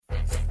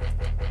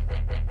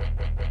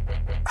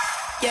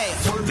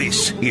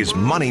This is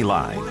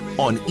Moneyline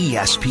on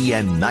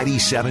ESPN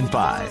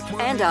 97.5.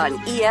 And on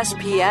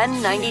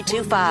ESPN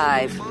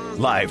 92.5.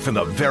 Live from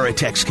the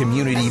Veritex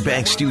Community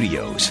Bank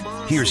Studios,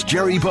 here's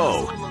Jerry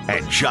Bow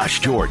and Josh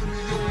Jordan.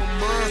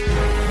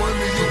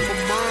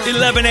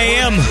 11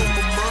 a.m.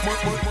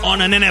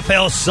 on an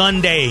NFL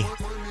Sunday.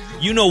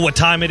 You know what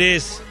time it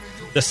is.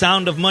 The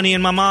sound of money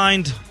in my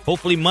mind.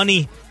 Hopefully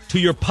money to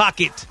your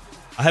pocket.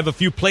 I have a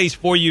few plays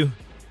for you.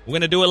 We're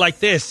going to do it like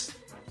this.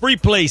 Free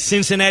play.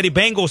 Cincinnati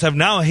Bengals have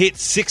now hit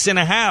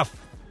 6.5.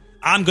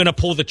 I'm going to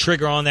pull the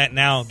trigger on that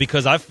now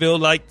because I feel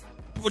like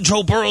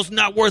Joe Burrow's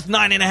not worth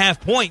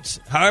 9.5 points.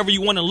 However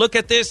you want to look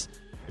at this,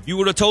 if you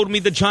would have told me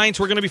the Giants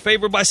were going to be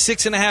favored by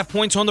 6.5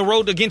 points on the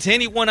road against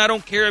anyone, I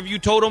don't care if you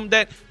told them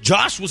that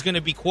Josh was going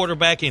to be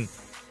quarterbacking.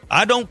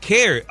 I don't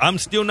care. I'm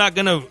still not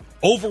going to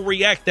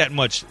overreact that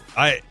much.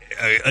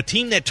 A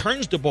team that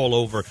turns the ball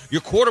over, your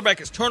quarterback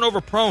is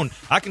turnover prone.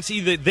 I can see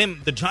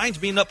the Giants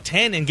being up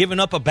 10 and giving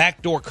up a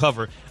backdoor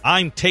cover.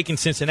 I'm taking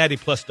Cincinnati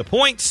plus the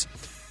points.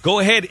 Go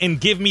ahead and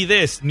give me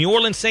this. New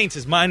Orleans Saints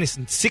is minus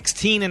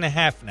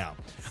 16.5 now.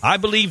 I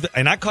believe,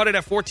 and I caught it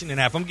at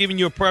 14.5. I'm giving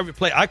you a private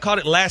play. I caught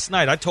it last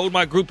night. I told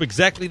my group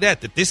exactly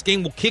that this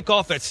game will kick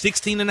off at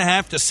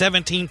 16.5 to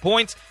 17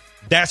 points.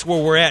 That's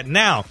where we're at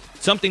now.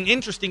 Something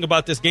interesting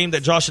about this game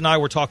that Josh and I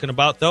were talking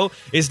about, though,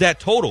 is that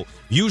total.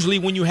 Usually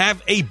when you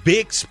have a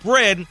big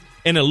spread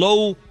and a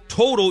low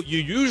total, you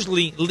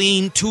usually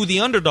lean to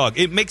the underdog.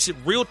 It makes it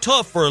real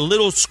tough for a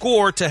little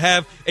score to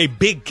have a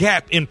big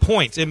gap in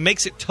points. It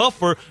makes it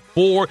tougher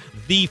for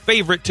the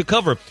favorite to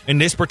cover. In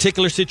this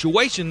particular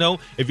situation, though,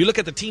 if you look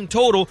at the team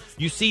total,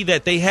 you see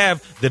that they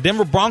have the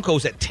Denver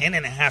Broncos at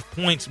 10.5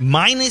 points,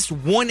 minus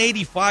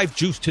 185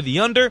 juice to the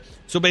under.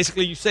 So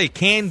basically you say,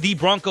 can the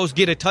Broncos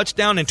get a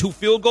touchdown and 2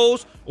 field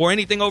goals or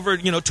anything over,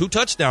 2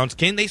 touchdowns?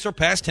 Can they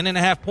surpass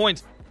 10.5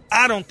 points?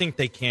 I don't think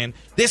they can.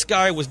 This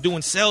guy was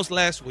doing sales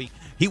last week.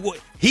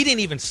 He didn't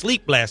even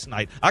sleep last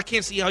night. I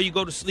can't see how you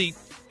go to sleep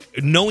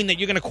knowing that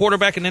you're going to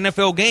quarterback an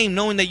NFL game,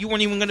 knowing that you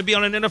weren't even going to be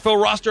on an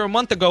NFL roster a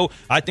month ago.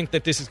 I think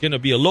that this is going to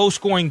be a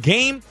low-scoring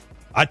game.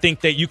 I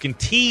think that you can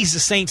tease the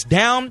Saints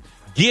down.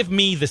 Give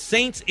me the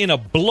Saints in a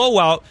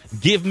blowout.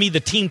 Give me the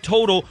team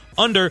total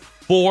under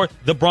for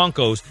the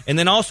Broncos. And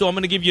then also I'm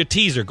going to give you a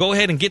teaser. Go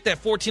ahead and get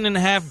that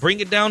 14.5, bring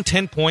it down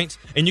 10 points,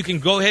 and you can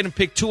go ahead and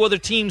pick 2 other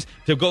teams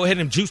to go ahead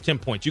and juice 10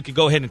 points. You can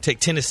go ahead and take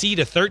Tennessee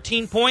to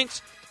 13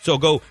 points. So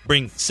go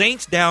bring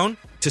Saints down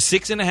to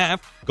 6.5,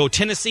 go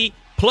Tennessee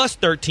plus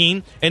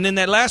 13, and then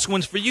that last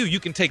one's for you.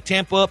 You can take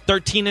Tampa up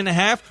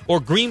 13.5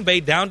 or Green Bay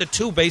down to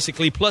 2,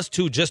 basically, plus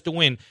 2 just to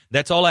win.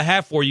 That's all I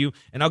have for you,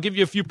 and I'll give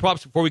you a few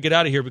props before we get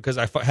out of here because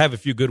I have a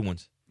few good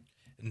ones.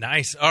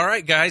 Nice. All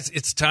right, guys,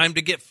 it's time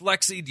to get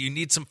flexy. Do you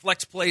need some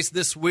flex plays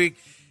this week?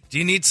 Do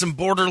you need some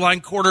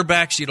borderline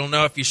quarterbacks? You don't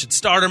know if you should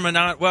start them or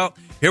not? Well,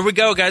 here we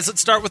go, guys. Let's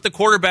start with the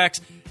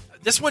quarterbacks.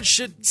 This one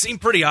should seem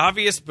pretty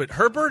obvious, but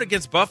Herbert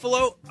against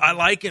Buffalo, I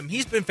like him.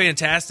 He's been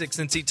fantastic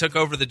since he took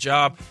over the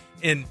job.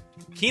 And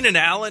Keenan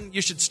Allen,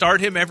 you should start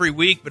him every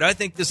week, but I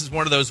think this is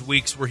one of those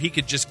weeks where he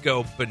could just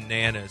go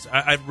bananas.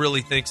 I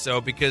really think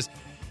so because,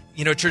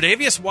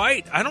 Tre'Davious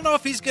White, I don't know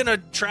if he's going to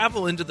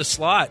travel into the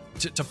slot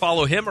to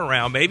follow him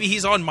around. Maybe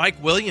he's on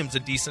Mike Williams a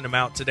decent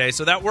amount today,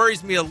 so that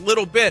worries me a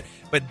little bit,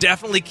 but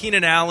definitely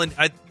Keenan Allen,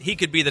 he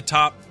could be the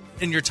top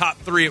in your top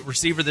 3 at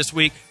receiver this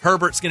week.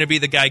 Herbert's going to be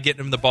the guy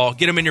getting him the ball.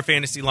 Get him in your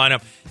fantasy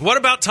lineup. What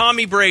about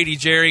Tommy Brady,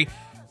 Jerry?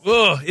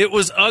 It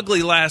was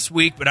ugly last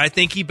week, but I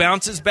think he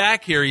bounces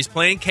back here. He's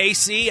playing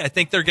KC. I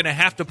think they're going to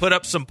have to put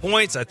up some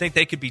points. I think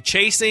they could be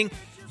chasing.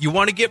 You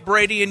want to get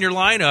Brady in your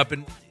lineup.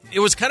 And it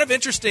was kind of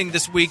interesting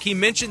this week. He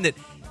mentioned that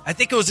I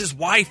think it was his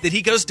wife that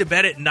he goes to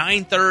bed at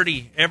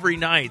 9:30 every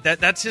night.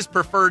 That's his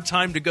preferred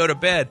time to go to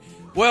bed.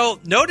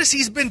 Well, notice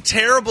he's been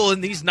terrible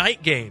in these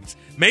night games.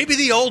 Maybe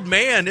the old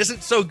man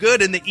isn't so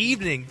good in the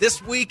evening.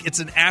 This week, it's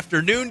an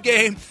afternoon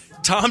game.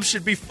 Tom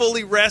should be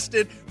fully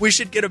rested. We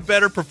should get a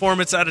better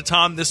performance out of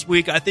Tom this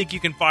week. I think you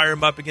can fire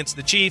him up against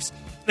the Chiefs.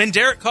 And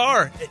Derek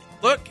Carr,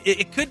 look,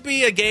 it could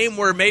be a game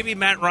where maybe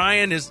Matt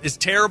Ryan is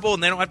terrible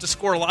and they don't have to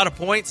score a lot of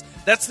points.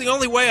 That's the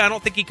only way I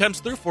don't think he comes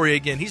through for you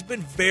again. He's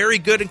been very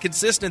good and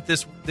consistent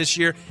this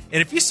year.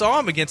 And if you saw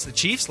him against the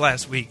Chiefs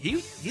last week,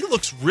 he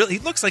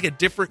looks like a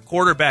different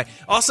quarterback.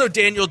 Also,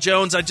 Daniel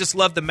Jones, I just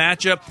love the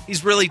matchup.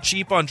 He's really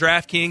cheap on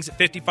DraftKings at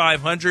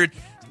 $5,500.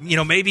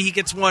 Maybe he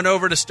gets one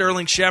over to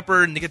Sterling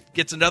Shepard and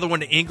gets another one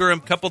to Ingram,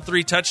 couple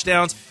 3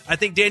 touchdowns. I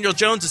think Daniel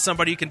Jones is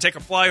somebody you can take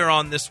a flyer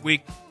on this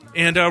week.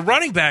 And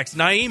running backs,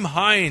 Nyheim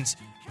Hines,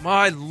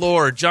 my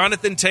Lord.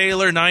 Jonathan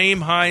Taylor, Nyheim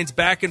Hines,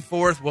 back and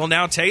forth. Well,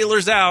 now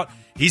Taylor's out.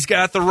 He's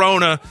got the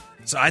Rona.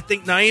 So I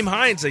think Nyheim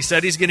Hines, they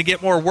said he's going to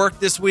get more work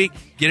this week.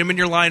 Get him in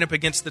your lineup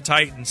against the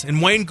Titans.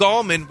 And Wayne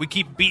Gallman, we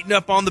keep beating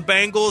up on the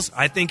Bengals.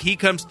 I think he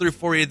comes through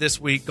for you this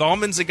week.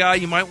 Gallman's a guy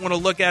you might want to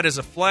look at as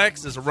a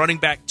flex, as a running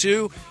back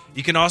too.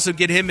 You can also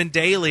get him in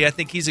daily. I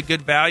think he's a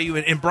good value.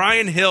 And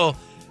Brian Hill,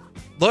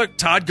 look,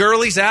 Todd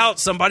Gurley's out.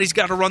 Somebody's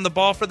got to run the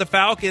ball for the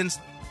Falcons.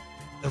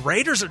 the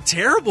Raiders are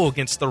terrible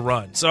against the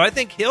run. So I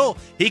think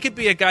he could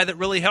be a guy that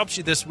really helps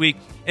you this week.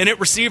 And at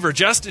receiver,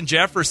 Justin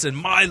Jefferson,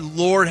 my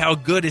Lord, how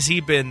good has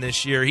he been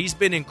this year? He's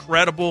been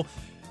incredible.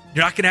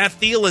 You're not going to have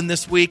Thielen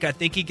this week. I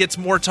think he gets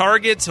more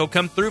targets. He'll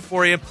come through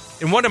for you.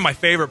 And one of my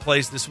favorite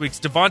plays this week is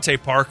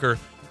Devontae Parker.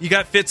 You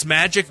got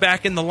Fitzmagic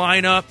back in the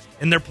lineup,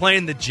 and they're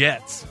playing the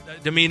Jets.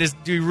 I mean,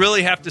 do you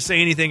really have to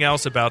say anything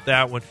else about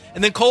that one?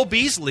 And then Cole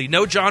Beasley,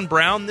 no John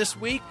Brown this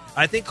week.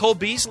 I think Cole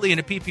Beasley in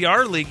a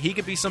PPR league, he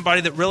could be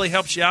somebody that really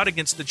helps you out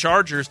against the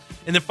Chargers.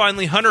 And then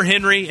finally, Hunter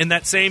Henry in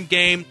that same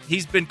game.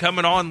 He's been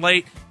coming on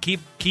late.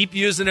 Keep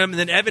using him. And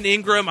then Evan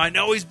Ingram, I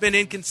know he's been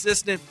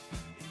inconsistent.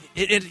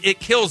 It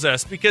kills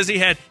us because he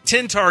had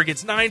 10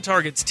 targets, 9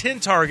 targets, 10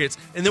 targets,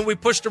 and then we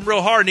pushed him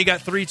real hard and he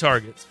got 3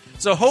 targets.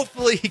 So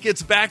hopefully he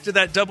gets back to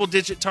that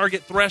double-digit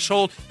target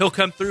threshold. He'll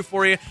come through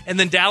for you. And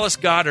then Dallas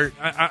Goedert.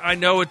 I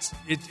know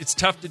it's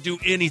tough to do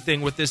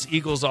anything with this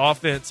Eagles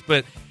offense,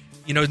 but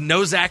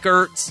no Zach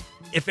Ertz.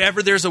 If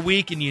ever there's a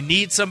week and you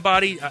need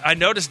somebody, I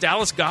noticed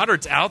Dallas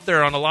Goedert's out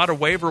there on a lot of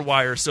waiver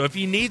wires. So if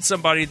you need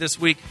somebody this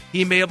week,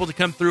 he may be able to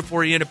come through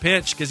for you in a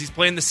pinch because he's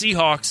playing the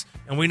Seahawks,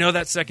 and we know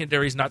that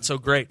secondary is not so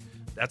great.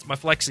 That's my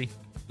flexi.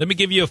 Let me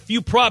give you a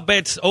few prop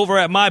bets over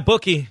at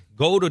MyBookie.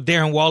 Go to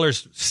Darren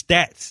Waller's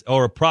stats,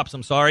 or props,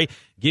 I'm sorry.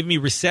 Give me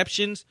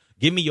receptions,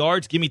 give me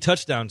yards, give me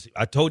touchdowns.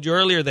 I told you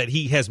earlier that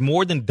he has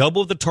more than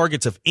double the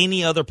targets of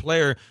any other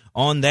player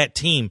on that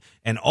team.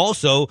 And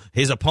also,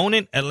 his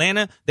opponent,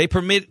 Atlanta, they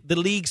permit the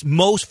league's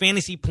most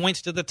fantasy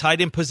points to the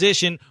tight end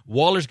position.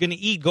 Waller's going to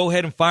eat. Go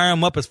ahead and fire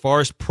him up as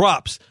far as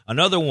props.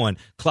 Another one,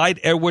 Clyde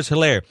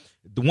Edwards-Helaire.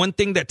 The one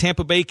thing that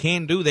Tampa Bay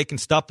can do, they can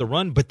stop the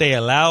run, but they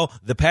allow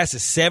the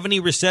passes 70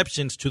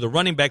 receptions to the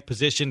running back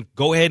position.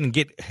 Go ahead and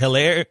get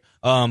Helaire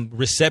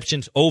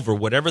receptions over.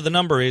 Whatever the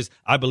number is,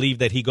 I believe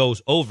that he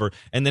goes over.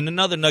 And then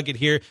another nugget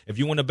here, if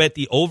you want to bet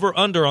the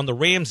over-under on the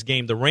Rams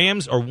game, the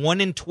Rams are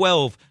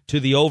 1-12 to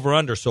the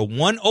over-under. So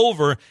 1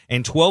 over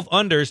and 12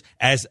 unders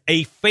as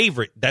a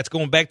favorite. That's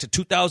going back to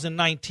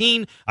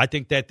 2019. I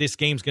think that this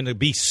game's going to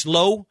be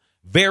slow.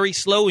 Very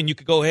slow, and you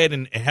could go ahead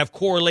and have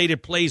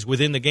correlated plays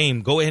within the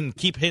game. Go ahead and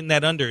keep hitting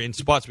that under in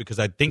spots because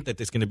I think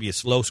that it's going to be a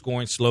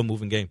slow-scoring,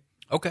 slow-moving game.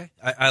 Okay,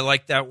 I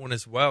like that one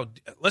as well.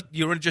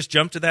 You want to just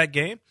jump to that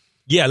game?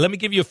 Yeah, let me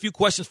give you a few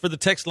questions for the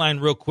text line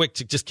real quick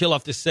to just kill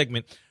off this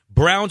segment.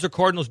 Browns or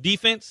Cardinals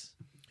defense?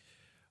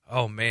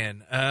 Oh,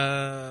 man.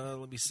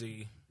 Let me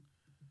see.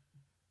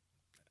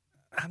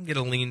 I'm going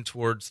to lean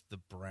towards the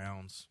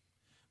Browns.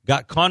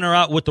 Got Connor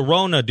out with the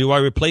Rona. Do I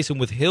replace him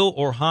with Hill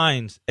or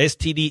Hines?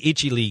 STD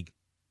Itchy League.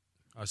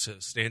 Oh, so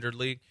standard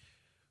league?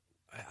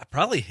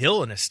 Probably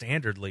Hill in a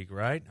standard league,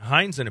 right?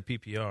 Hines in a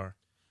PPR.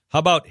 How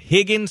about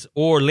Higgins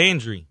or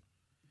Landry?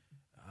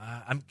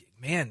 I'm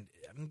going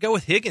to go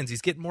with Higgins.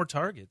 He's getting more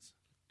targets.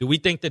 Do we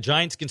think the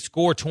Giants can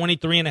score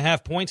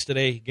 23.5 points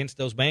today against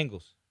those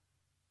Bengals?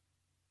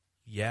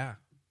 Yeah.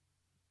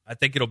 I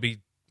think it'll be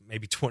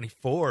maybe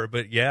 24,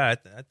 but yeah,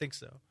 I think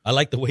so. I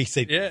like the way you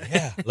say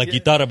yeah. Like yeah. You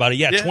thought about it.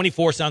 Yeah,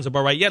 24 sounds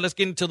about right. Yeah, let's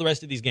get into the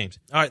rest of these games.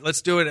 All right,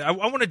 let's do it. I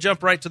want to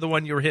jump right to the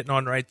one you were hitting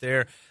on right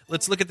there.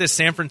 Let's look at this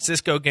San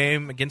Francisco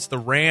game against the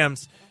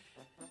Rams.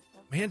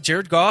 Man,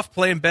 Jared Goff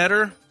playing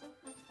better.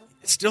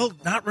 Still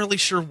not really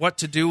sure what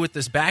to do with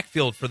this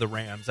backfield for the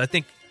Rams. I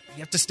think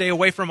you have to stay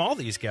away from all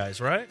these guys,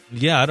 right?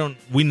 Yeah,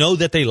 we know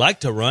that they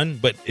like to run,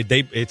 but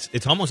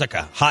it's almost like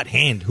a hot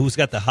hand. Who's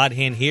got the hot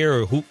hand here,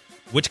 or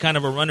which kind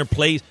of a runner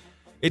plays?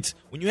 It's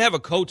when you have a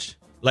coach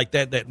like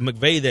that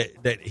McVay,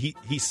 that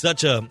he's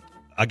such a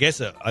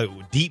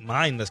deep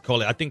mind, let's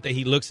call it. I think that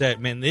he looks at,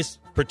 man, this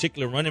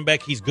particular running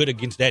back, he's good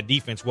against that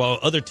defense, while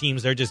other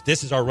teams, they're just,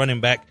 this is our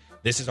running back,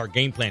 this is our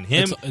game plan.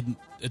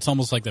 It's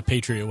almost like the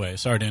Patriot way.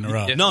 Sorry to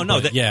interrupt. No.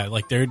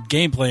 Like they're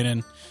game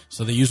planning,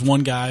 so they use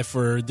one guy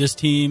for this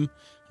team,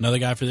 another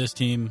guy for this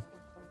team.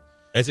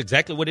 That's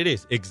exactly what it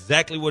is.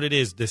 Exactly what it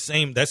is. The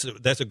same. That's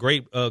a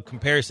great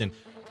comparison.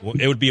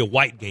 It would be a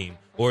white game,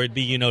 or it'd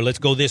be, let's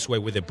go this way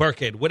with it.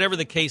 Burkhead, whatever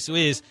the case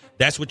is,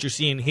 that's what you're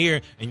seeing here,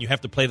 and you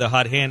have to play the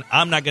hot hand.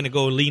 I'm not going to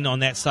go lean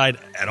on that side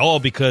at all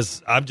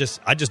because I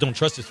just don't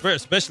trust it,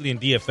 especially in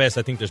DFS.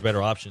 I think there's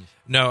better options.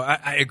 No,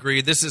 I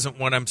agree. This isn't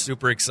one I'm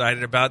super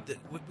excited about.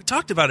 We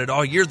talked about it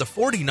all year. The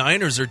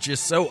 49ers are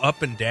just so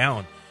up and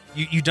down.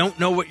 You don't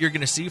know what you're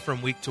going to see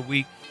from week to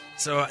week.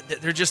 So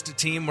they're just a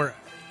team where,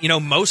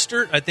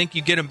 Mostert, I think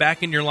you get him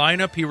back in your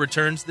lineup. He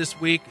returns this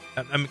week.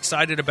 I'm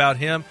excited about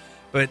him.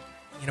 But,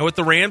 with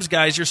the Rams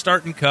guys, you're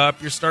starting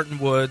Kupp, you're starting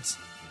Woods.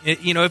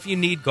 If you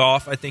need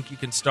Goff, I think you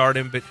can start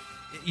him, but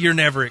you're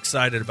never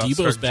excited about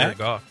Debo's starting back?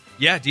 Goff.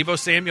 Yeah, Deebo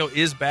Samuel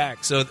is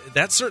back, so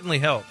that certainly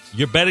helps.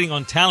 You're betting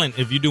on talent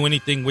if you do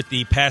anything with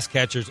the pass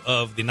catchers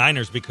of the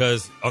Niners,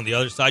 because on the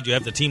other side, you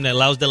have the team that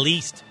allows the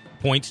least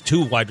points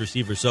to wide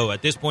receivers. So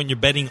at this point, you're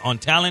betting on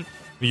talent.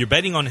 You're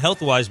betting on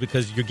health-wise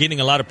because you're getting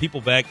a lot of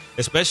people back,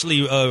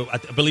 especially, I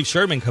believe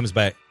Sherman comes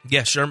back.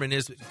 Yeah, Sherman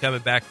is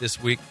coming back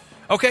this week.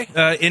 Okay,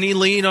 any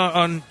lean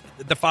on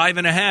the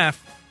 5.5?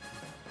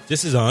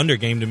 This is an under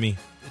game to me.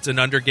 It's an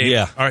under game?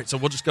 Yeah. All right, so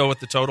we'll just go with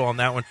the total on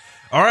that one.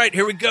 All right,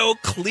 here we go.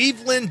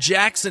 Cleveland,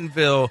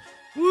 Jacksonville.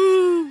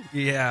 Woo!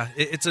 Yeah,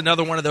 it's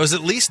another one of those.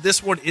 At least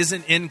this one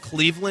isn't in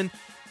Cleveland.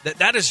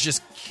 That has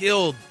just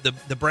killed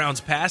the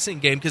Browns' passing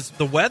game because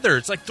the weather,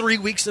 it's like 3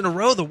 weeks in a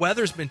row. The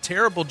weather's been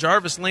terrible.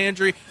 Jarvis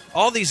Landry,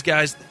 all these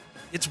guys,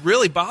 it's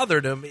really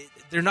bothered them.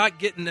 They're not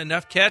getting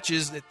enough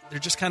catches. They're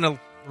just kind of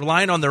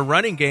relying on their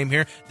running game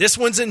here. This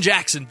one's in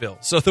Jacksonville,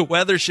 so the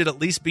weather should at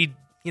least be,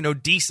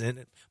 decent.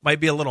 It might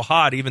be a little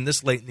hot even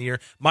this late in the year.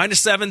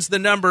 -7's the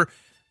number.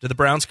 Do the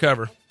Browns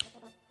cover?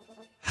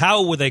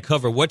 How will they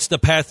cover? What's the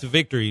path to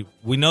victory?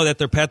 We know that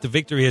their path to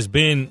victory has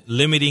been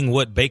limiting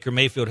what Baker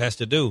Mayfield has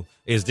to do.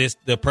 Is this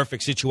the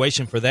perfect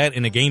situation for that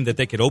in a game that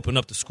they could open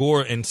up the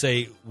score and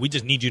say, we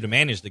just need you to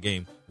manage the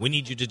game. We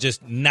need you to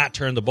just not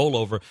turn the ball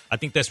over. I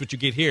think that's what you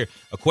get here.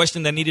 A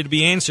question that needed to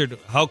be answered,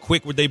 how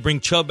quick would they bring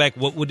Chubb back?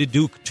 What would it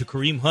do to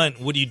Kareem Hunt?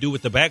 What do you do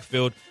with the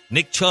backfield?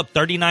 Nick Chubb,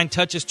 39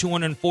 touches,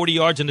 240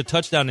 yards and a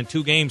touchdown in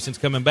 2 games since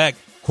coming back.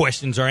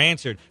 Questions are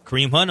answered.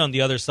 Kareem Hunt on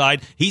the other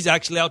side, he's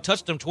actually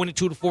out-touched them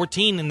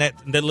 22-14 in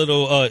that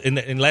little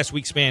in last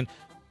week's span.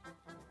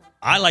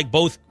 I like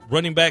both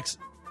running backs.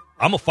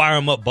 I'm gonna fire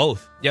them up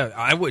both. Yeah,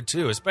 I would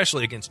too,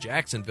 especially against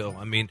Jacksonville.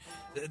 I mean,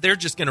 they're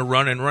just gonna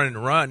run and run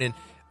and run. And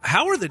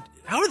how are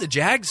the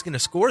Jags gonna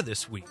score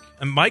this week?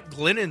 And Mike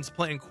Glennon's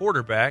playing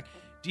quarterback.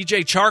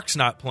 DJ Chark's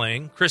not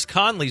playing. Chris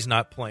Conley's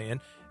not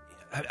playing.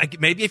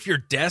 Maybe if you're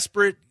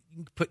desperate,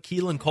 you can put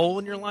Keelan Cole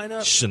in your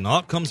lineup.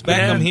 Chenault comes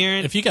back, I'm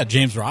hearing. If you got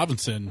James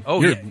Robinson,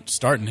 you're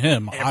starting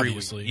him,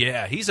 obviously.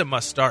 Yeah, he's a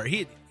must-start.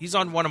 He's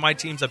on one of my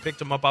teams. I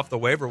picked him up off the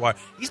waiver wire.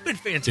 He's been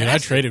fantastic. Dude, I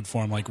traded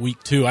for him like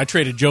week 2. I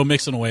traded Joe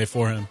Mixon away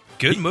for him.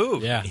 Good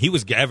move. Yeah. He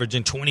was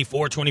averaging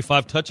 24,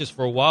 25 touches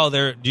for a while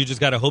there. You just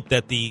got to hope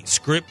that the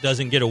script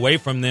doesn't get away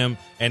from them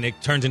and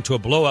it turns into a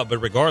blowout. But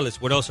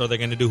regardless, what else are they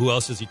going to do? Who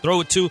else does he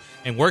throw it to?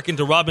 And working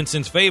to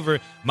Robinson's favor,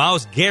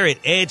 Myles Garrett,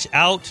 edge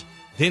out.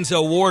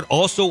 Denzel Ward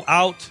also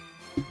out.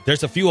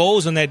 There's a few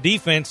holes in that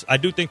defense. I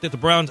do think that the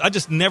Browns, I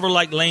just never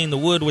like laying the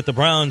wood with the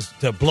Browns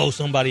to blow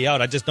somebody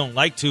out. I just don't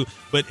like to.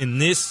 But in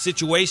this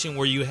situation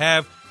where you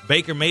have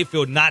Baker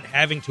Mayfield not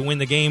having to win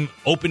the game,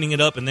 opening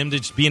it up, and them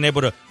just being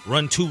able to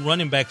run 2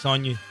 running backs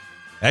on you,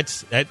 that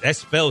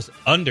spells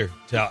under,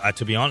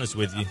 to be honest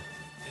with you.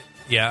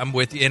 Yeah, I'm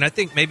with you. And I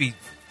think maybe,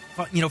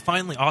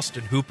 finally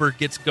Austin Hooper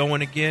gets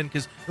going again.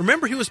 Because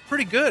remember, he was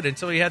pretty good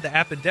until he had the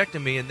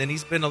appendectomy, and then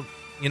he's been a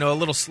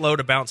little slow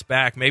to bounce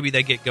back. Maybe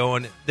they get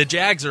going. The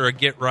Jags are a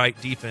get-right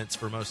defense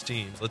for most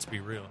teams. Let's be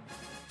real.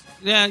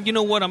 Yeah, you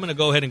know what? I'm going to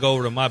go ahead and go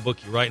over to my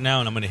bookie right now,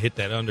 and I'm going to hit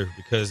that under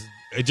because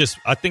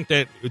I think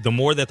that the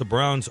more that the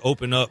Browns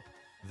open up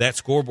that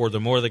scoreboard, the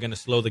more they're going to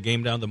slow the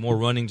game down, the more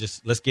running.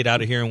 Just let's get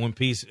out of here in one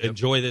piece. Yep.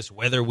 Enjoy this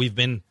weather. We've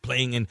been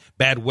playing in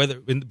bad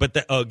weather. But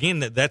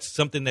that's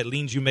something that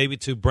leans you maybe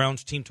to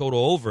Browns team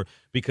total over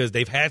because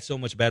they've had so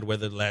much bad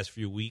weather the last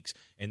few weeks,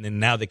 and then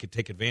now they could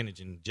take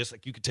advantage. And just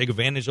like you could take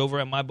advantage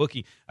over at my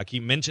bookie, I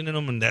keep mentioning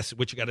them, and that's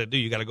what you got to do.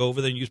 You got to go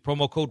over there and use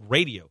promo code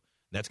RADIO.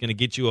 That's going to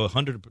get you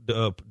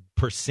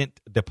 100%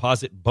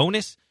 deposit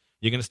bonus.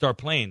 You're going to start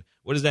playing.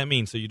 What does that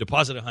mean? So you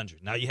deposit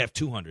 100. Now you have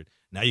 200.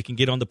 Now you can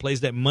get on the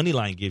plays that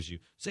Moneyline gives you.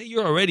 Say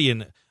you're already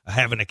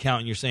have an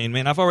account and you're saying,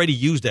 man, I've already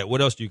used that.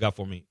 What else do you got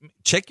for me?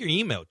 Check your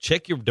email.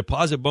 Check your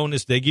deposit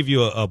bonus. They give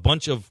you a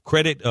bunch of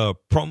credit,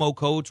 promo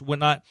codes,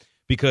 whatnot,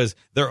 because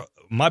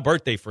my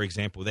birthday, for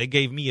example, they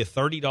gave me a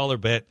 $30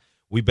 bet.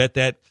 We bet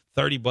that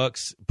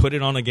 $30, put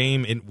it on a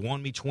game. It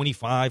won me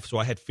 25, so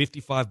I had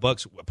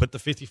 $55. I put the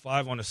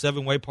 55 on a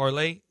 7-way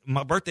parlay.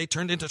 My birthday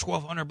turned into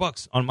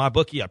 $1,200 on my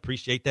bookie. I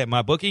appreciate that,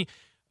 my bookie.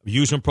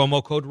 Using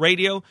promo code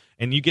RADIO,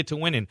 and you get to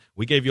winning.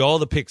 We gave you all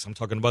the picks. I'm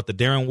talking about the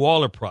Darren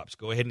Waller props.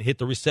 Go ahead and hit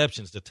the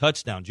receptions, the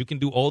touchdowns. You can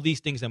do all these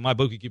things at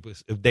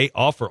MyBookie. They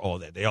offer all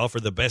that. They offer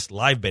the best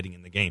live betting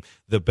in the game,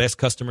 the best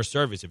customer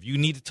service. If you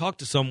need to talk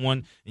to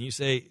someone and you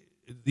say,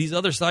 these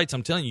other sites,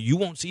 I'm telling you, you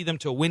won't see them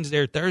till Wednesday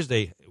or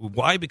Thursday.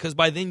 Why? Because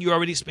by then you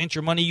already spent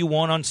your money you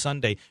won on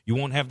Sunday. You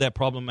won't have that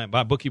problem at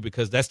MyBookie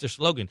because that's their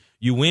slogan.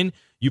 You win,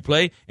 you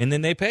play, and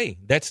then they pay.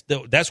 That's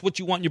what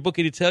you want your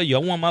bookie to tell you. I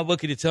want my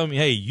bookie to tell me,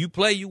 hey, you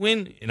play, you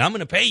win, and I'm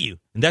going to pay you.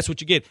 And that's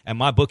what you get at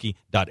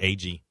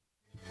mybookie.ag.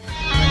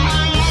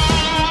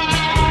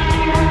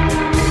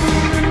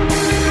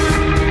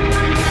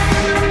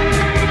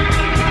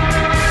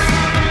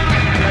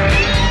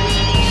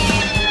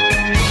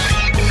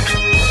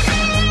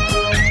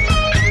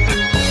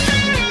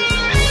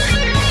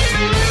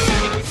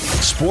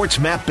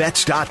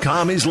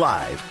 SportsMapBets.com is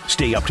live.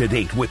 Stay up to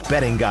date with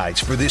betting guides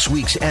for this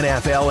week's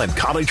NFL and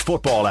college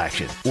football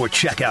action. Or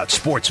check out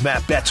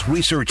SportsMapBet's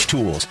research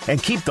tools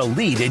and keep the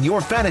lead in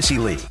your fantasy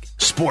league.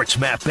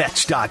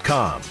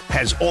 SportsMapBets.com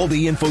has all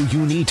the info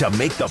you need to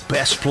make the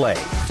best play.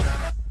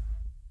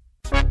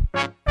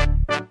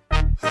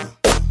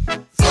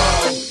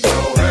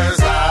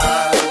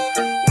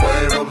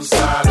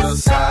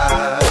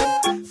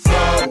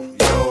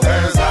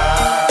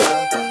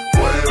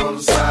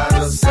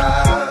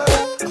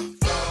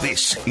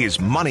 Is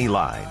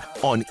Moneyline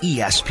on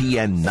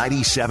ESPN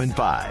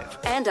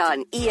 97.5. And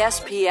on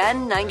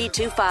ESPN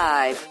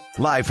 92.5.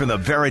 Live from the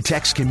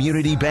Veritex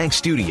Community Bank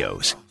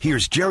Studios,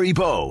 here's Jerry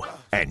Bow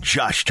and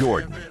Josh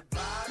Jordan.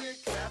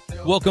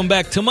 Welcome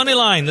back to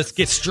Moneyline. Let's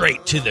get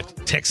straight to the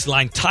text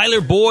line.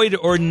 Tyler Boyd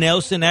or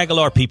Nelson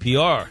Aguilar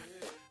PPR?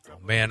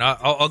 Oh, man,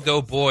 I'll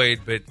go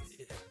Boyd, but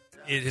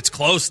it's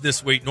close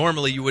this week.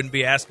 Normally you wouldn't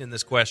be asking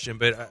this question,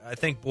 but I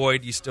think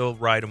Boyd, you still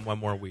ride him one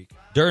more week.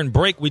 During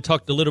break, we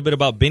talked a little bit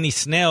about Benny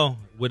Snell.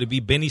 Would it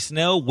be Benny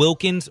Snell,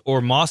 Wilkins,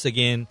 or Moss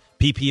again?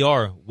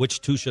 PPR.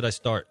 Which two should I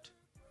start?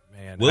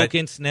 Man,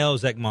 Wilkins, Snell,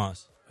 Zach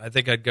Moss. I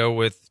think I'd go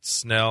with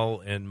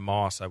Snell and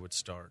Moss. I would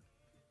start.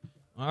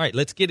 All right,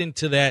 let's get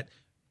into that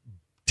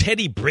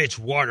Teddy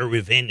Bridgewater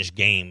revenge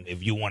game,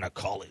 if you want to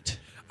call it.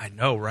 I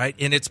know, right?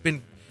 And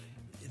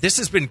this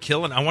has been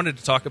killing. I wanted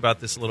to talk about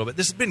this a little bit.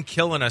 This has been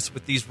killing us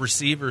with these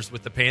receivers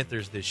with the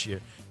Panthers this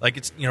year. Like,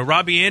 it's,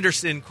 Robbie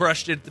Anderson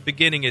crushed it at the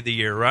beginning of the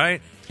year,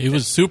 right? He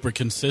was super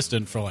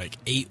consistent for like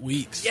 8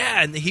 weeks.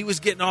 Yeah, and he was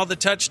getting all the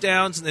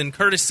touchdowns. And then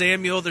Curtis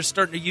Samuel, they're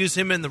starting to use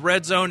him in the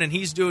red zone, and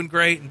he's doing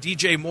great. And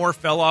DJ Moore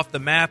fell off the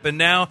map, and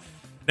now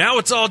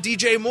it's all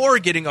DJ Moore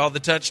getting all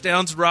the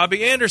touchdowns.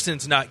 Robbie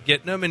Anderson's not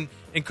getting them,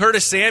 and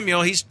Curtis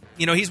Samuel, he's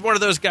one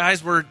of those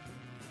guys where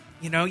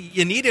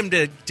you need him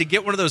to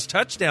get one of those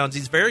touchdowns.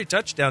 He's very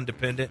touchdown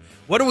dependent.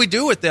 What do we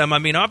do with them? I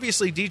mean,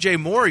 obviously DJ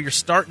Moore, you're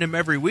starting him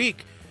every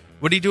week.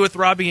 What do you do with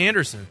Robbie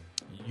Anderson?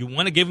 You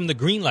want to give him the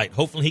green light.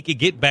 Hopefully he could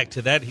get back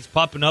to that. He's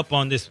popping up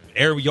on this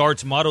air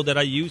yards model that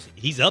I use.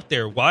 He's up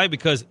there. Why?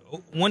 Because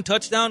one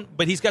touchdown,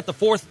 but he's got the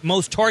 4th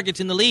most targets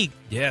in the league.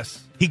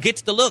 Yes. He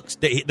gets the looks.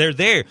 They're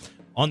there.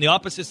 On the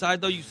opposite side,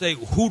 though, you say,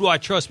 who do I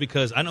trust?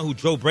 Because I know who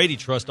Joe Brady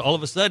trusts. All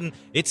of a sudden,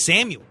 it's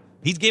Samuel.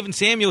 He's giving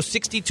Samuel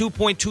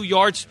 62.2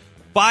 yards,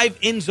 5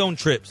 end zone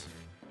trips.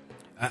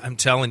 I'm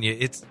telling you,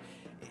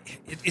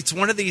 it's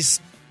one of these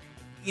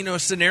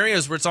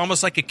scenarios where it's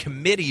almost like a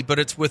committee, but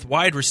it's with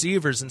wide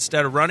receivers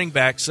instead of running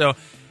backs. So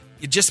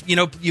you just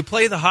you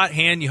play the hot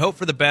hand, you hope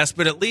for the best.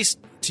 But at least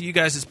to you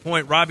guys'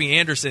 point, Robbie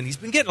Anderson, he's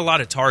been getting a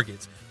lot of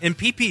targets in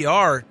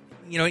PPR.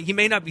 He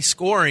may not be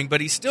scoring,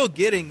 but he's still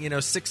getting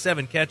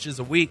 6-7 catches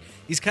a week.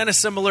 He's kind of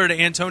similar to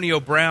Antonio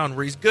Brown,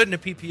 where he's good in a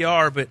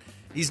PPR, but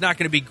he's not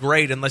going to be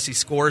great unless he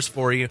scores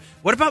for you.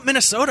 What about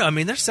Minnesota? I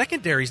mean, their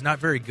secondary is not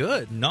very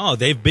good. No,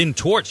 they've been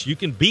torched. You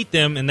can beat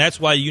them, and that's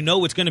why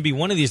it's going to be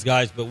one of these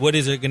guys. But what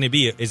is it going to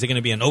be? Is it going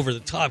to be an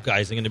over-the-top guy?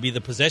 Is it going to be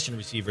the possession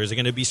receiver? Is it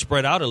going to be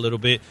spread out a little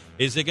bit?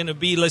 Is it going to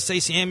be, let's say,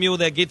 Samuel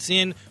that gets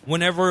in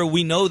whenever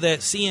we know that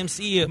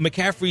CMC,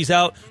 McCaffrey's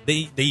out?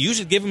 They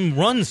usually give him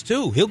runs,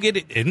 too. He'll get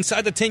it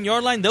inside the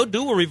 10-yard line. They'll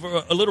do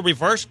a little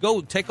reverse, go,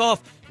 take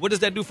off. What does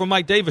that do for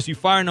Mike Davis? You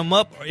firing him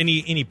up? Or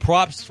any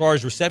props as far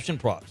as reception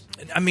props?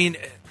 I mean,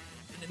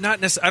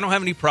 not necessarily. I don't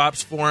have any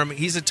props for him.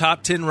 He's a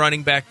top 10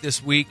 running back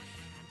this week.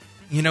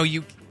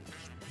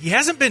 He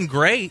hasn't been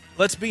great.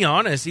 Let's be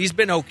honest. He's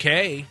been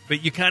okay,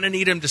 but you kind of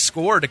need him to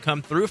score to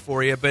come through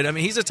for you. But I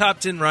mean, he's a top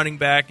 10 running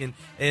back,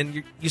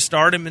 and you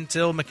start him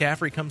until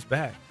McCaffrey comes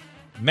back.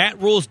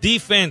 Matt Rule's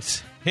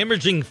defense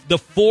hemorrhaging the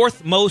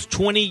 4th most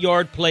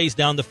 20-yard plays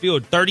down the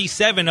field,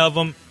 37 of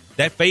them.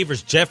 That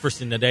favors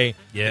Jefferson today.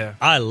 Yeah,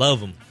 I love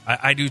him.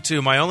 I do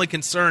too. My only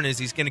concern is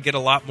he's going to get a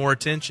lot more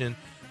attention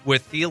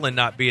with Thielen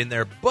not being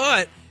there.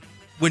 But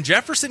when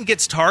Jefferson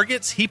gets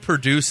targets, he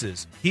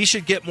produces. He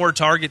should get more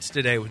targets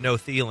today with no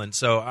Thielen.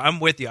 So I'm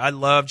with you. I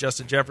love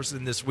Justin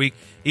Jefferson this week.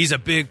 He's a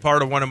big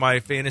part of one of my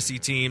fantasy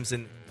teams,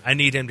 and I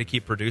need him to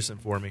keep producing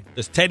for me.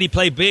 Does Teddy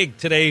play big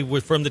today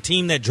from the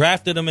team that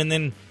drafted him and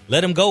then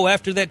let him go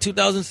after that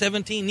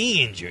 2017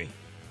 knee injury?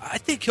 I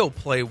think he'll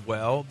play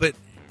well, but,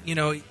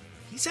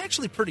 he's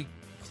actually pretty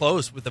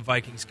close with the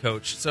Vikings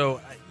coach. So,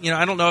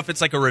 I don't know if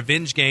it's like a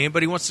revenge game,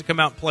 but he wants to come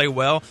out and play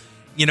well.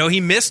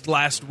 He missed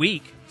last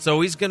week,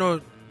 so he's going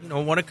to,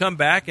 want to come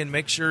back and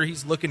make sure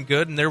he's looking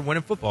good and they're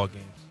winning football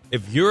games.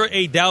 If you're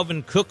a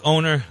Dalvin Cook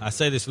owner, I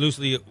say this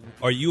loosely,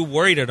 are you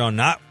worried at all?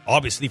 Not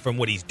obviously from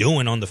what he's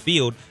doing on the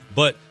field,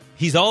 but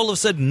he's all of a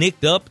sudden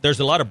nicked up. There's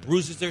a lot of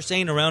bruises they're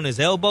saying around his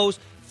elbows.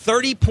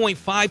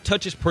 30.5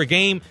 touches per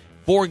game,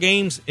 4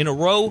 games in a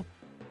row.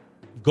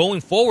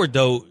 Going forward,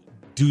 though,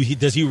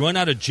 does he run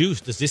out of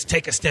juice? Does this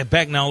take a step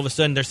back now? All of a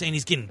sudden, they're saying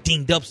he's getting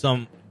dinged up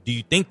some. Do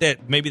you think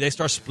that maybe they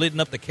start splitting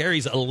up the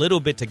carries a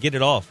little bit to get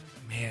it off?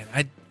 Man,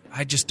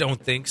 I just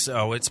don't think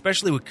so,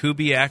 especially with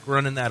Kubiak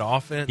running that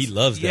offense. He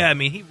loves that. Yeah, I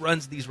mean, he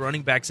runs these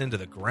running backs into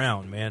the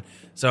ground, man.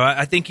 So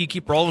I think you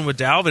keep rolling with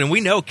Dalvin. And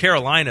we know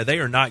Carolina, they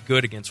are not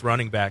good against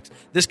running backs.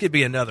 This could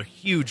be another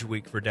huge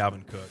week for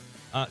Dalvin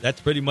Cook.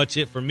 That's pretty much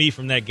it for me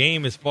from that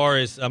game. As far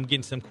as I'm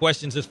getting some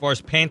questions as far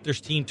as Panthers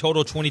team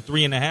total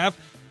 23.5.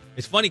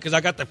 It's funny because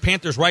I got the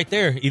Panthers right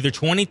there, either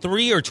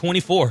 23 or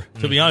 24.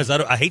 To be honest,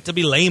 I hate to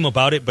be lame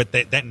about it, but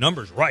that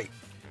number's right.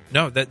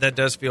 No, that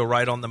does feel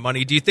right on the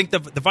money. Do you think the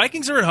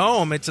Vikings are at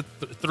home? It's a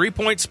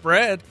 3-point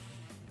spread.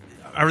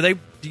 Do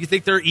you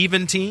think they're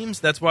even teams?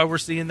 That's why we're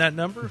seeing that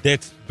number?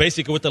 That's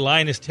basically what the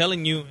line is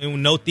telling you.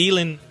 And no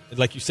Thielen,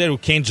 like you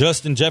said, can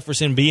Justin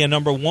Jefferson be a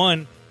number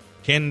one?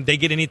 Can they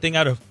get anything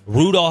out of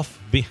Rudolph?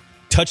 Be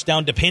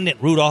touchdown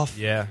dependent Rudolph?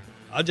 Yeah.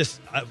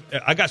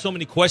 I got so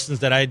many questions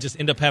that I just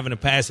end up having to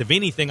pass. If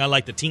anything, I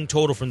like the team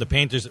total from the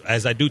Panthers,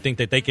 as I do think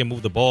that they can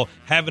move the ball,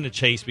 having a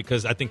chase,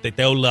 because I think that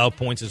they'll allow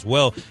points as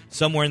well.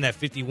 Somewhere in that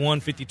 51,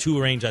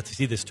 52 range, I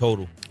see this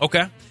total.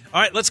 Okay.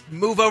 All right, let's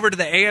move over to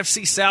the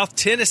AFC South,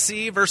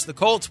 Tennessee versus the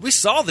Colts. We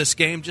saw this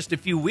game just a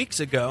few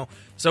weeks ago,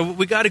 so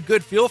we got a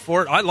good feel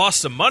for it. I lost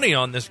some money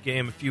on this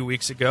game a few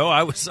weeks ago.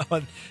 I was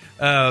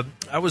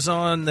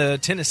on the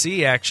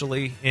Tennessee,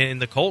 actually,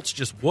 and the Colts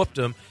just whooped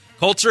them.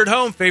 Colts are at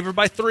home, favored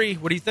by 3.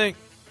 What do you think?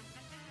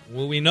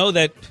 Well, we know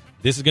that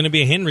this is going to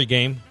be a Henry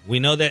game. We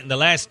know that in the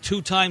last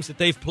 2 times that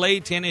they've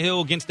played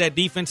Tannehill against that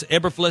defense,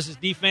 Eberflus's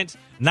defense,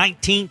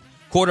 19th,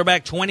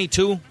 quarterback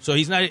 22. So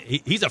he's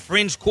a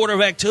fringe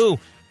quarterback too.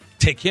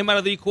 Take him out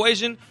of the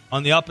equation.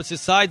 On the opposite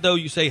side, though,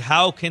 you say,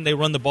 how can they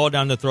run the ball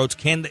down their throats?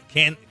 Can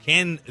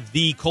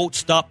the Colts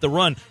stop the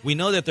run? We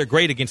know that they're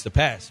great against the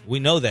pass. We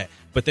know that.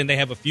 But then they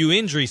have a few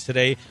injuries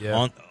today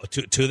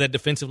to that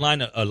defensive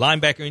line, a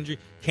linebacker injury.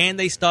 Can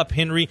they stop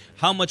Henry?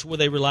 How much will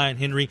they rely on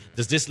Henry?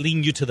 Does this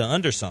lean you to the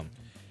under some?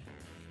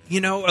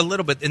 A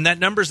little bit. And that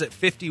number's at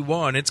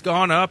 51. It's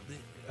gone up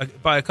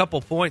by a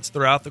couple points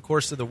throughout the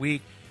course of the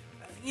week.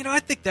 I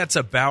think that's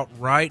about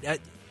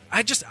right.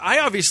 I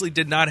obviously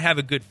did not have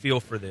a good feel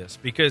for this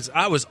because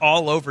I was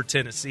all over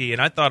Tennessee,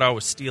 and I thought I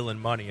was stealing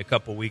money a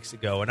couple weeks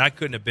ago, and I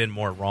couldn't have been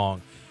more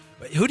wrong.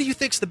 But who do you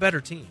think's the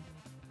better team?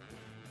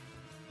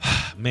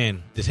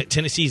 Man,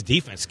 Tennessee's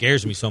defense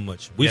scares me so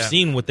much. We've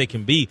seen what they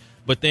can be,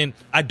 but then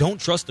I don't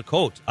trust the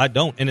Colts. I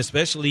don't, and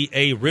especially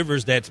a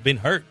Rivers that's been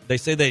hurt. They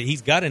say that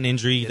he's got an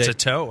injury. It's a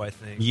toe, I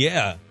think.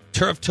 Yeah,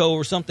 turf toe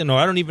or something, or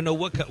I don't even know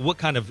what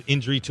kind of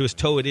injury to his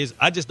toe it is.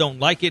 I just don't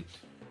like it.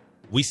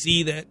 We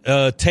see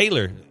that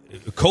Taylor,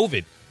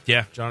 COVID.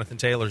 Yeah, Jonathan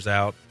Taylor's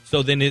out.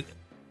 So then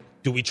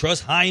do we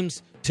trust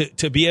Himes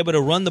to be able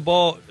to run the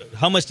ball?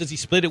 How much does he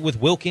split it with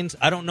Wilkins?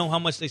 I don't know how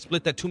much they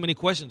split that. Too many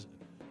questions.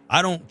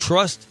 I don't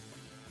trust.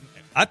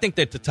 I think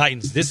that the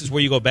Titans, this is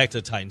where you go back to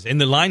the Titans.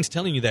 And the line's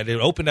telling you that. It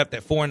opened up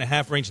that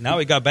 4.5 range. Now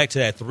it got back to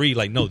that 3.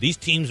 Like, no, these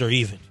teams are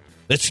even.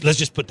 Let's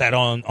just put that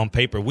on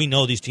paper. We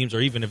know these teams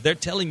are even. If they're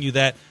telling you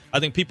that, I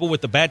think people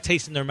with the bad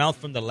taste in their mouth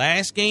from the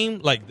last game,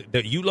 like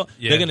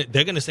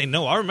they're gonna say,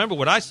 no, I remember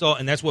what I saw,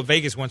 and that's what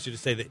Vegas wants you to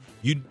say, that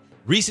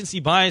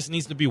recency bias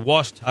needs to be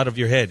washed out of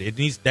your head.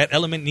 That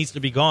element needs to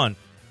be gone.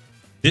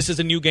 This is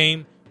a new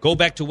game. Go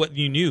back to what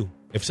you knew.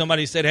 If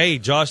somebody said, hey,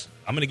 Josh,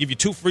 I'm going to give you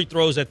 2 free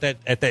throws at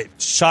that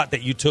shot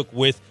that you took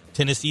with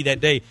Tennessee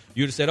that day,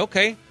 you would have said,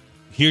 okay,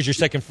 here's your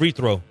second free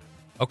throw.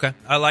 Okay,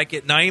 I like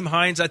it. Nyheim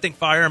Hines, I think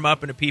fire him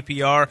up in a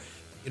PPR.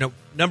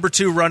 Number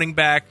 2 running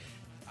back.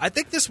 I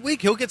think this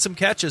week he'll get some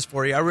catches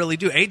for you. I really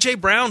do. A.J.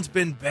 Brown's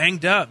been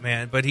banged up,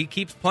 man, but he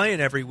keeps playing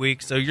every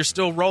week, so you're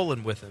still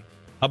rolling with him.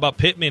 How about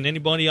Pittman?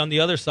 Anybody on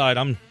the other side?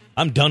 I'm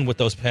done with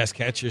those pass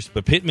catchers,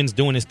 but Pittman's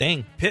doing his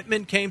thing.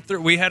 Pittman came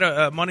through. We had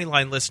a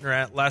Moneyline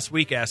listener last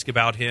week ask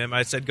about him.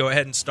 I said, go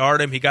ahead and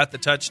start him. He got the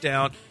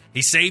touchdown.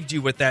 He saved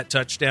you with that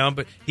touchdown,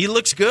 but he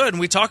looks good, and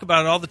we talk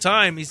about it all the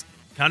time. He's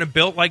kind of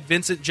built like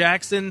Vincent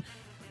Jackson,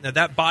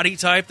 that body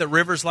type that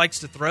Rivers likes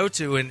to throw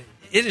to, and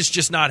it has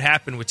just not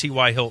happened with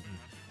T.Y. Hilton.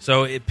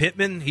 So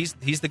Pittman, he's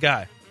the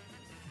guy.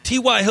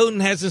 T.Y. Hilton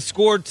hasn't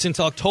scored since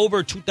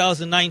October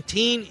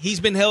 2019. He's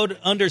been held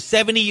under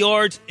 70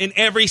 yards in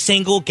every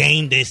single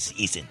game this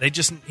season.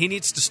 He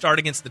needs to start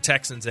against the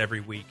Texans every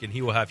week, and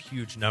he will have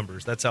huge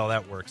numbers. That's how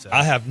that works out.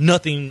 I have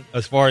nothing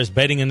as far as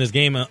betting in this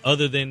game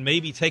other than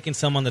maybe taking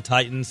some on the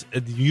Titans.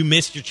 You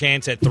missed your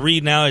chance at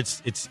 3. Now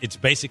it's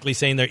basically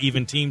saying they're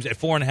even teams. At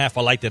 4.5,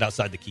 I liked it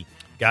outside the key.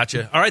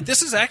 Gotcha. All right,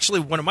 this is actually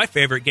one of my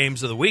favorite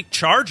games of the week.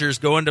 Chargers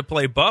going to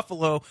play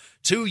Buffalo.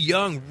 2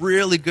 young,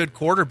 really good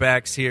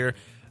quarterbacks here.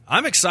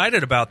 I'm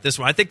excited about this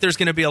one. I think there's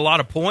going to be a lot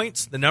of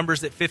points. The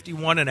number's at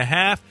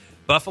 51.5.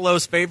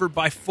 Buffalo's favored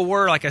by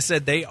 4. Like I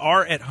said, they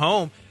are at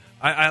home.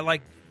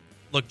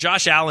 Look,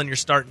 Josh Allen, you're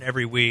starting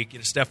every week.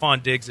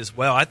 Stephon Diggs as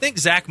well. I think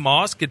Zach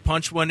Moss could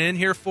punch one in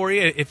here for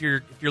you. If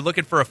you're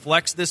looking for a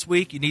flex this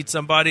week, you need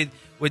somebody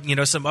with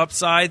some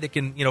upside that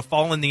can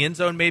fall in the end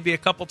zone maybe a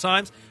couple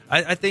times.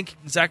 I think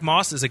Zach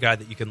Moss is a guy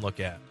that you can look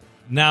at.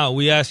 Now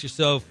we ask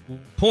yourself,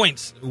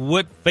 points.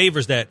 What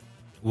favors that?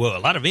 Well, a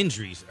lot of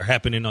injuries are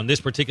happening on this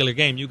particular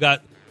game. You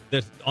got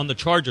on the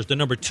Chargers, the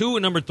number 2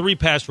 and number 3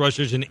 pass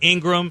rushers in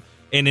Ingram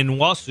and in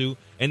Nwosu.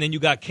 And then you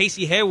got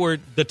Casey Hayward,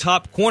 the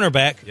top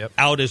cornerback,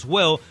 out as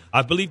well.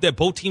 I believe that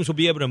both teams will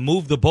be able to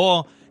move the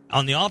ball.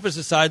 On the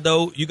opposite side,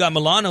 though, you got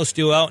Milano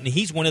still out, and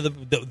he's one of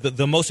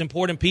the most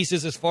important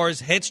pieces as far as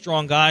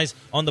headstrong guys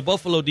on the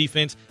Buffalo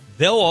defense.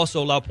 They'll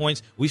also allow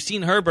points. We've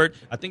seen Herbert.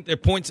 I think their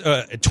points,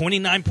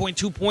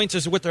 29.2 points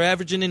is what they're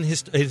averaging in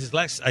his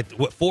last,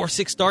 4 or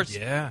 6 starts?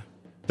 Yeah.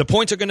 The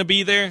points are going to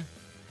be there.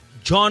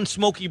 John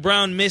Smokey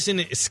Brown missing,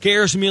 it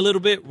scares me a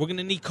little bit. We're going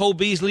to need Cole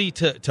Beasley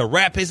to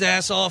wrap his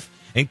ass off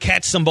and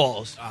catch some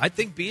balls. I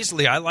think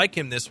Beasley, I like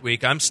him this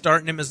week. I'm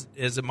starting him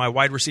as my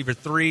wide receiver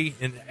 3,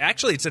 and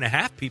actually it's in a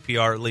half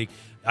PPR league.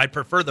 I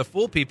prefer the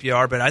full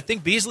PPR, but I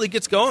think Beasley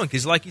gets going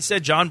because, like you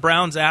said, John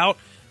Brown's out,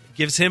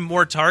 gives him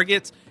more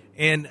targets.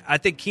 And I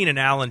think Keenan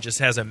Allen just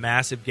has a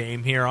massive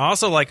game here. I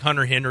also like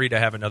Hunter Henry to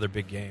have another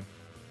big game.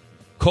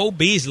 Cole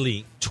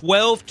Beasley,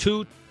 12,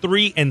 2,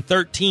 3, and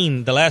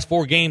 13 the last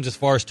 4 games as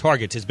far as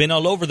targets. Has been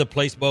all over the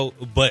place,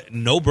 but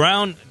no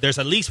Brown. There's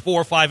at least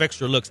 4 or 5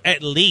 extra looks.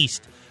 At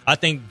least. I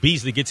think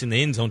Beasley gets in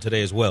the end zone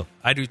today as well.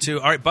 I do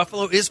too. All right,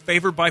 Buffalo is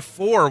favored by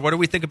 4. What do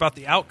we think about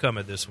the outcome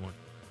of this one?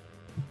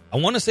 I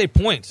want to say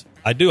points.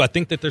 I do. I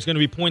think that there's going to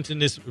be points in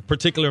this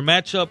particular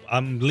matchup.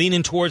 I'm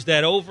leaning towards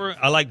that over.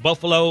 I like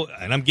Buffalo,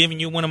 and I'm giving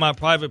you one of my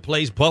private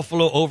plays.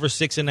 Buffalo over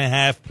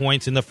 6.5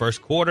 points in the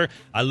first quarter.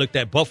 I looked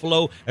at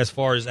Buffalo as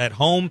far as at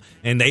home,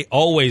 and they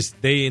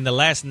in the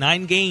last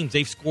 9 games,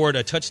 they've scored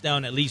a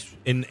touchdown at least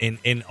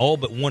in all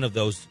but one of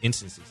those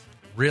instances.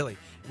 Really?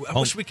 I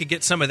wish we could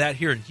get some of that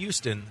here in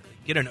Houston.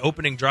 Get an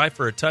opening drive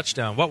for a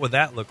touchdown. What would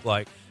that look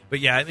like? But,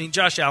 yeah, I mean,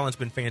 Josh Allen's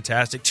been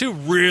fantastic. 2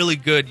 really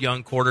good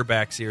young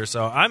quarterbacks here,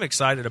 so I'm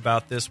excited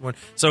about this one.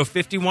 So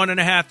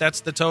 51.5,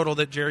 that's the total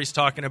that Jerry's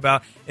talking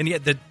about. And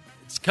yet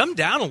it's come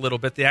down a little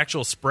bit, the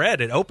actual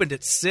spread. It opened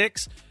at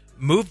 6,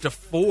 moved to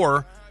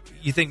 4.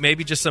 You think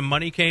maybe just some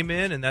money came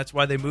in, and that's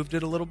why they moved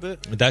it a little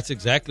bit? That's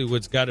exactly what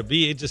it's got to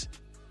be.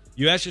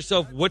 You ask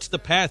yourself, what's the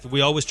path?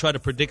 We always try to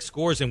predict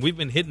scores, and we've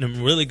been hitting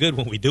them really good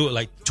when we do it,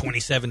 like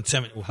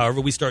 27-7, however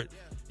we start.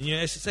 You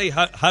know, say,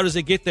 how does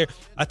it get there?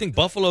 I think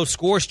Buffalo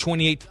scores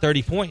 28 to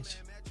 30 points.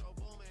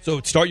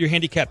 So start your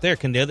handicap there.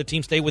 Can the other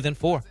team stay within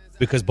 4?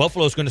 Because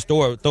Buffalo's going to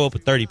throw up a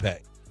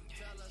 30-pack.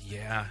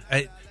 Yeah.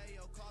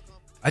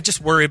 I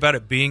just worry about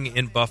it being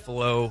in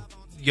Buffalo,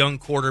 young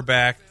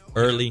quarterback.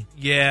 Early.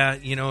 Yeah,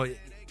 you know,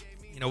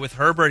 with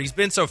Herbert, he's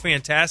been so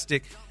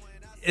fantastic.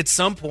 At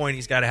some point,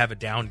 he's got to have a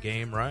down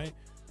game, right?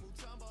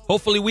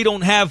 Hopefully we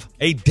don't have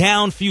a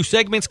down few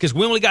segments because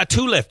we only got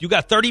 2 left. You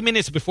got 30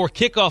 minutes before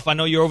kickoff. I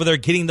know you're over there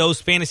getting those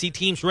fantasy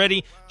teams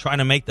ready, trying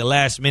to make the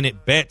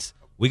last-minute bets.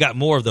 We got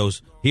more of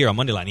those here on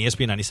Monday Line,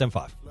 ESPN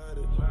 97.5.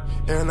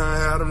 And I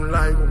had them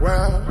like,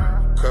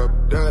 wow,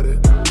 cup daddy.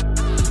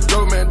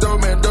 Dope man,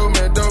 dope man, dope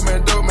man, dope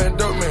man, dope man,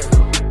 dope man.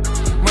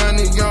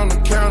 Money on the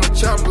counter,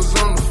 choppers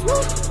on the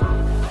floor.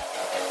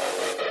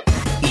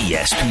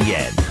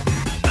 ESPN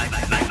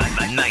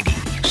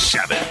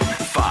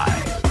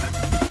 97.5.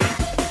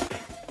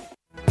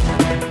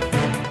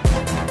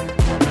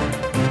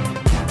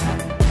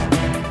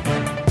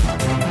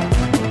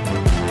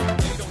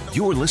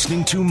 You're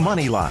listening to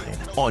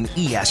Moneyline on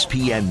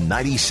ESPN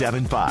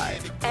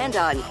 97.5. And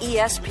on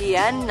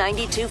ESPN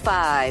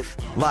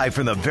 92.5. Live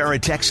from the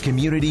Veritex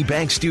Community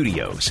Bank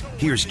Studios,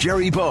 here's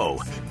Jerry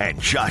Bow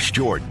and Josh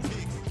Jordan.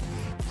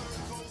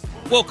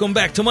 Welcome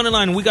back to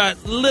Moneyline. We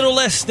got a little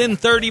less than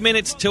 30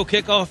 minutes till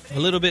kickoff, a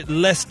little bit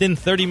less than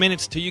 30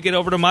 minutes till you get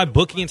over to my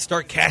bookie and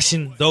start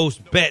cashing those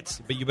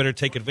bets. But you better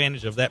take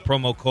advantage of that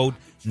promo code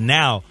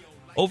now.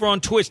 Over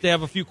on Twitch, they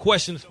have a few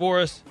questions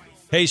for us.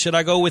 Hey, should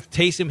I go with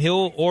Taysom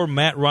Hill or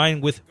Matt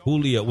Ryan without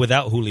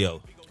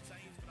Julio?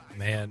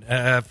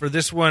 Man, for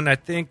this one, I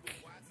think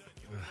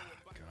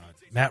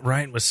Matt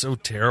Ryan was so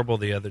terrible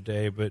the other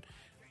day, but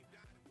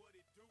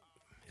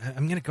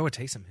I'm going to go with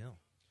Taysom Hill.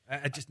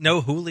 I just know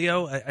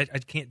Julio. I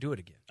can't do it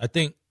again. I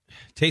think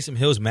Taysom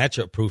Hill's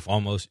matchup proof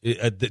almost.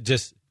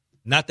 Just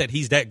not that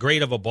he's that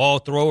great of a ball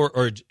thrower,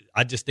 or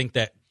I just think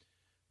that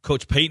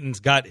Coach Payton's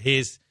got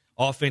his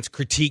offense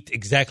critiqued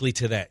exactly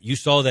to that. You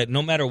saw that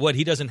no matter what,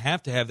 he doesn't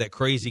have to have that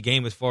crazy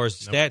game as far as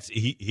stats.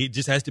 He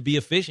just has to be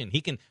efficient.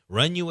 He can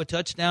run you a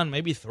touchdown,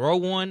 maybe throw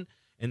one,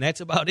 and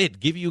that's about it.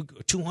 Give you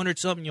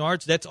 200-something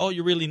yards. That's all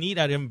you really need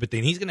out of him. But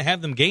then he's going to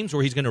have them games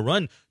where he's going to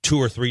run 2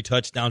 or 3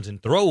 touchdowns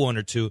and throw 1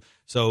 or 2.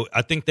 So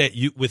I think that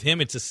with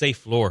him, it's a safe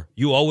floor.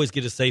 You always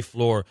get a safe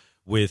floor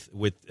with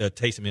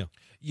Taysom Hill.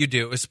 You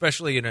do,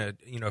 especially in a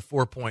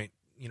 4-point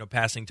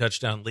passing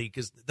touchdown league,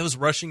 because those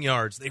rushing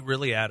yards, they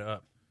really add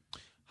up.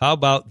 How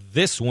about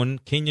this one,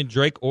 Kenyon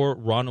Drake or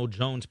Ronald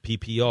Jones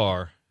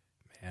PPR?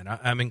 Man,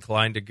 I'm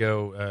inclined to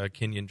go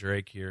Kenyon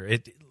Drake here.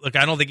 Look,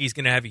 I don't think he's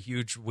going to have a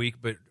huge week,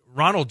 but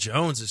Ronald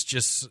Jones is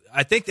just –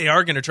 I think they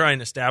are going to try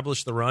and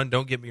establish the run,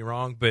 don't get me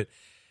wrong, but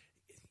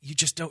you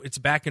just don't – it's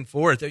back and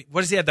forth.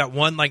 What does he have, that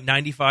one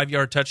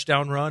 95-yard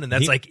touchdown run, and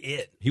that's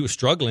it? He was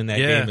struggling that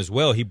game as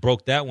well. He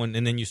broke that one,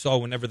 and then you saw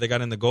whenever they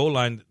got in the goal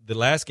line, the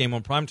last game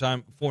on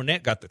primetime,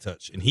 Fournette got the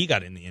touch, and he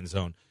got in the end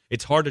zone.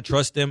 It's hard to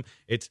trust them.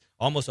 It's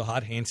almost a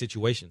hot hand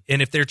situation.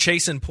 And if they're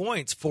chasing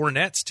points,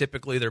 Fournette's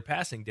typically their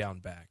passing down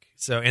back.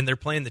 And they're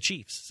playing the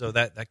Chiefs, so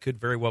that could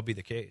very well be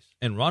the case.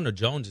 And Ronald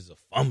Jones is a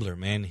fumbler,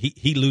 man.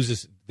 He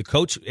loses. The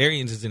coach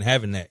Arians isn't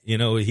having that.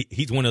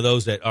 He's one of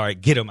those that, all right,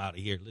 get him out of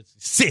here.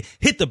 Let's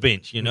hit the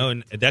bench.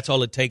 And that's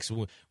all it takes.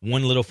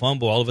 One little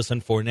fumble, all of a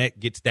sudden Fournette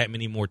gets that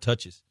many more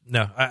touches.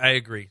 No, I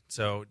agree.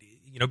 So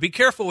be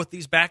careful with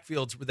these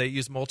backfields where they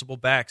use multiple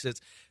backs.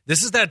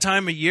 This is that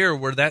time of year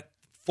where that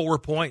 4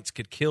 points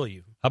could kill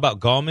you. How about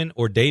Gallman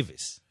or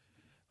Davis?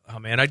 Oh,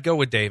 man, I'd go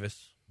with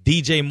Davis.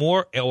 DJ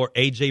Moore or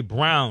A.J.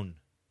 Brown?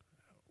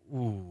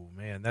 Ooh,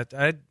 man,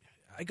 I'd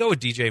go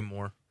with DJ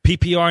Moore.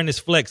 PPR in his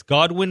flex,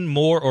 Godwin,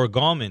 Moore, or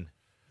Gallman?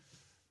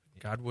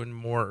 Godwin,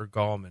 Moore, or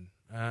Gallman?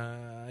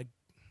 I'd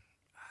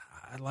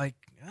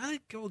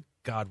go with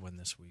Godwin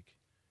this week.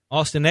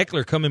 Austin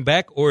Eckler coming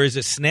back, or is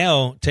it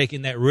Snell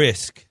taking that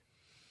risk?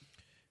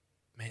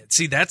 Man,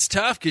 see, that's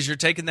tough because you're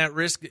taking that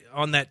risk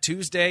on that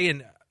Tuesday,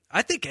 and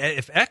I think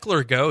if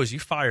Eckler goes, you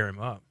fire him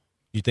up.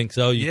 You think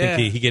so? You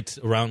think he gets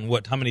around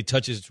what? How many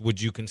touches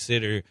would you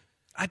consider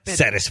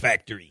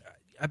satisfactory?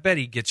 I bet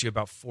he gets you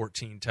about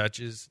 14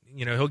 touches.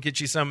 You know, he'll get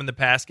you some in the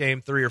pass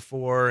game, 3 or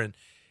 4. And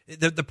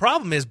the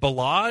problem is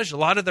Ballage, a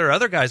lot of their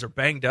other guys are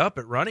banged up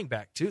at running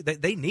back, too.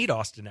 They need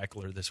Austin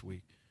Eckler this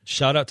week.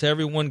 Shout out to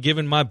everyone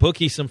giving my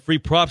bookie some free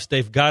props.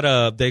 They've got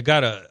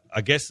a I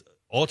guess,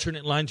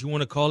 alternate lines, you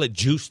want to call it,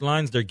 juice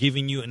lines. They're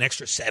giving you an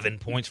extra 7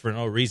 points for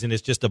no reason.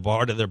 It's just a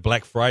part of their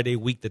Black Friday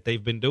week that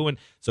they've been doing.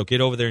 So get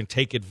over there and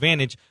take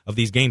advantage of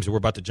these games that we're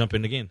about to jump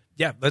in again.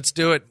 Yeah, let's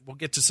do it. We'll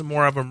get to some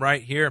more of them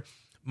right here.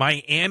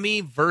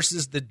 Miami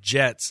versus the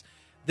Jets.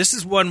 This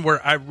is one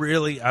where I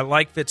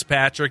like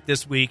Fitzpatrick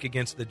this week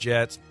against the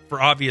Jets.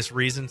 For obvious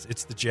reasons,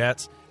 it's the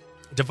Jets.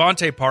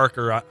 Devontae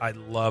Parker, I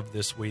love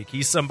this week.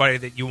 He's somebody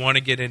that you want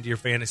to get into your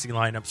fantasy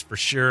lineups for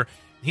sure.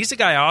 He's a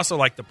guy I also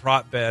like the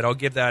prop bet. I'll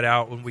give that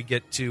out when we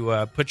get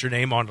to put your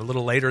name on a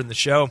little later in the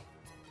show.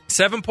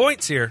 7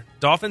 points here.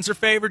 Dolphins are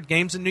favored.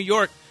 Game's in New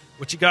York.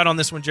 What you got on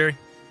this one, Jerry?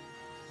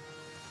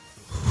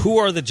 Who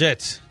are the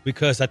Jets?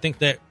 Because I think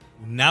that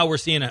now we're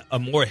seeing a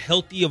more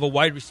healthy of a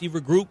wide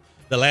receiver group.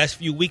 The last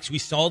few weeks we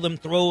saw them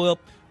throw up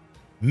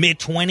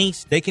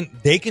mid-20s.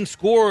 They can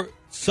score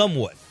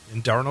somewhat.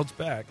 And Darnold's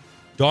back.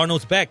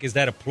 Darnold's back. Is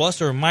that a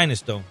plus or a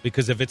minus, though?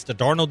 Because if it's the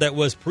Darnold that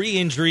was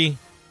pre-injury,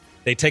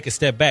 they take a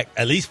step back.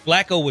 At least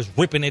Flacco was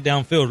ripping it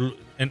downfield.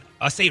 And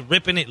I say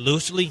ripping it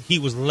loosely. He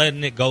was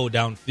letting it go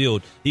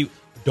downfield.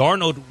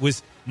 Darnold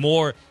was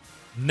more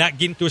not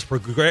getting through his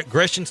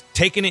progressions,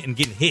 taking it and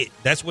getting hit.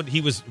 That's what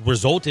he was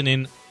resulting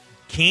in.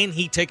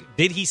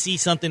 Did he see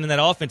something in that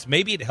offense?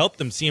 Maybe it helped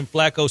him seeing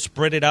Flacco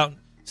spread it out,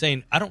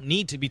 saying, I don't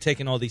need to be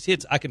taking all these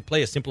hits. I can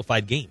play a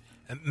simplified game.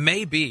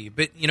 Maybe,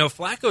 but,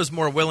 Flacco's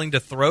more willing to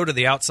throw to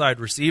the outside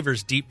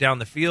receivers deep down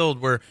the field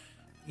where,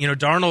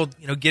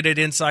 Darnold, get it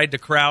inside to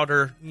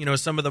Crowder.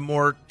 Some of the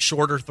more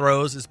shorter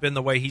throws has been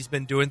the way he's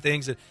been doing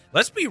things. And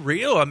let's be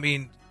real. I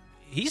mean,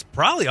 he's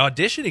probably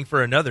auditioning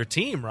for another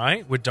team,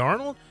 right? With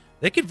Darnold,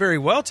 they could very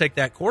well take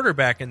that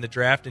quarterback in the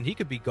draft and he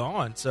could be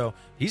gone. So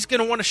he's going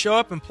to want to show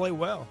up and play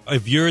well.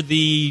 If you're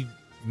the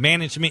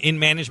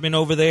management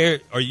over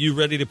there, are you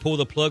ready to pull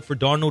the plug for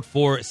Darnold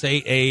for,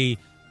 say,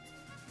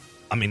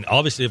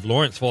 obviously if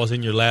Lawrence falls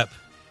in your lap?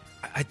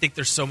 I think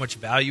there's so much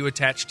value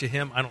attached to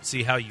him. I don't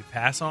see how you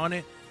pass on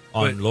it.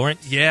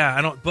 Lawrence? Yeah,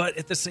 I don't. But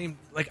at the same,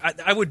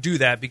 I would do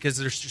that because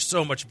there's just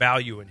so much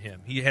value in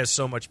him. He has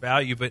so much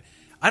value, but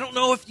I don't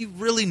know if you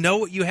really know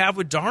what you have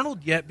with Darnold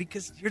yet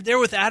because you're there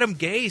with Adam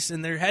Gase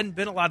and there hadn't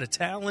been a lot of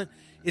talent.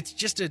 It's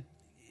just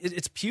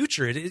it's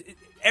putrid.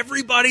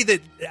 Everybody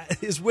that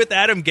is with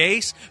Adam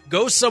Gase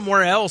goes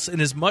somewhere else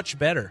and is much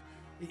better.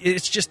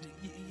 It's just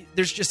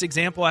there's just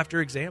example after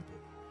example.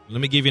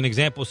 Let me give you an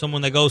example.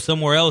 Someone that goes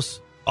somewhere else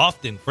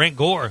often, Frank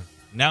Gore.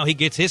 Now he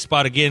gets his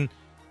spot again.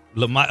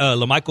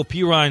 LaMichael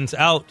Pirines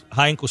out,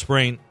 high ankle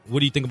sprain. What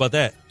do you think about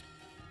that?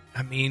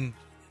 I mean,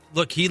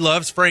 look, he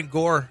loves Frank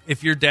Gore.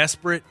 If you're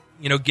desperate,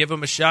 give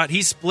him a shot.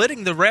 He's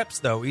splitting the reps,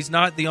 though. He's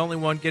not the only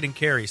one getting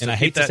carries. So and I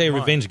hate to say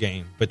revenge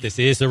game, but this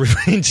is a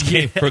revenge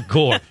game for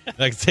Gore. Like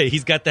I say,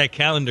 he's got that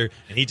calendar,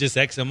 and he just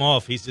X him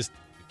off. He just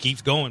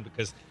keeps going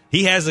because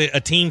he has a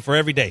team for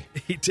every day.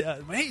 He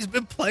does. Man, he's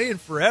been playing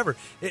forever.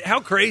 How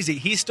crazy.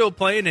 He's still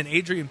playing, and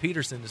Adrian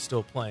Peterson is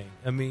still playing.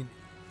 I mean,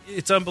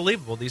 it's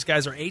unbelievable. These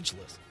guys are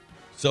ageless.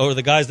 So are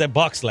the guys that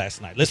boxed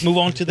last night. Let's move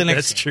on to the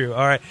next. That's true.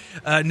 All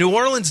right. New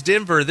Orleans,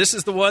 Denver. This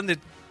is the one that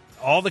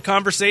all the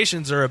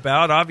conversations are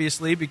about,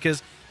 obviously,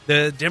 because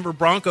the Denver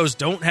Broncos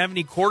don't have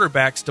any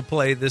quarterbacks to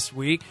play this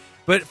week.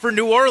 But for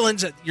New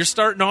Orleans, you're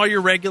starting all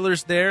your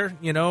regulars there.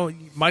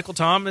 Michael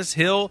Thomas,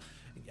 Hill,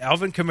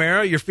 Alvin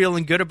Kamara, you're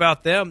feeling good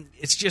about them.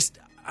 It's just,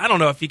 I don't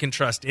know if you can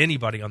trust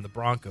anybody on the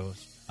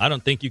Broncos. I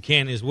don't think you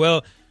can as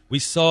well. We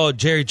saw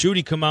Jerry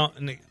Jeudy come out,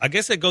 and I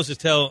guess that goes to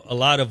tell a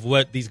lot of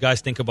what these guys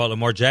think about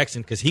Lamar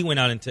Jackson because he went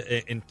out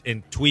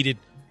and tweeted,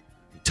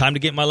 time to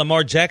get my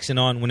Lamar Jackson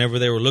on whenever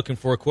they were looking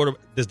for a quarterback.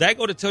 Does that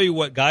go to tell you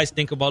what guys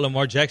think about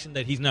Lamar Jackson,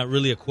 that he's not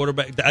really a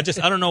quarterback? I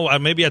don't know.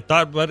 Maybe I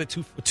thought about it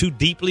too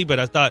deeply, but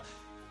I thought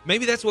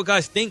maybe that's what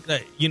guys think,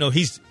 that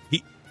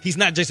he's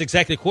not just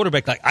exactly a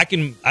quarterback. Like I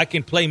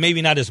can play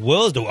maybe not as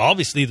well as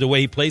obviously the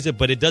way he plays it,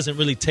 but it doesn't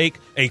really take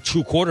a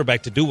true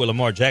quarterback to do what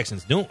Lamar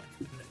Jackson's doing.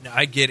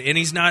 I get it, and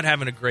he's not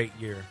having a great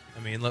year.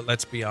 I mean,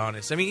 let's be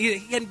honest. I mean,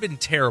 he hadn't been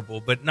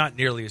terrible, but not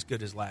nearly as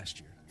good as last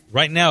year.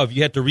 Right now, if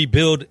you had to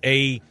rebuild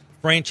a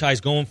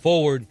franchise going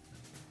forward,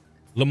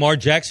 Lamar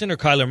Jackson or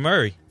Kyler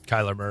Murray?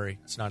 Kyler Murray.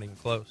 It's not even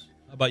close.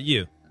 How about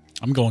you?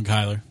 I'm going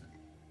Kyler.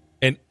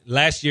 And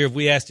last year, if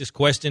we asked this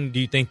question,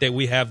 do you think that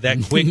we have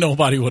that quick?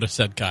 Nobody would have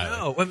said Kyler.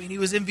 No, I mean, he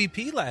was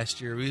MVP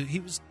last year. He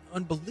was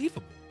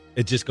unbelievable.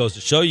 It just goes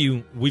to show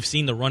you, we've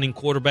seen the running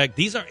quarterback.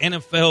 These are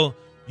NFL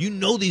You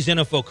know these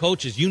NFL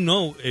coaches. You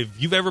know if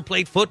you've ever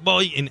played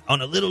football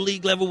on a little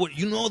league level,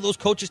 you know those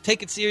coaches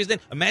take it serious. Then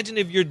imagine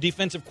if you're a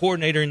defensive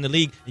coordinator in the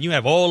league and you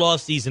have all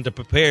off season to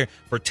prepare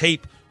for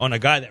tape on a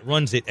guy that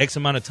runs it X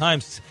amount of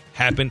times.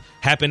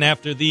 Happened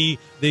after the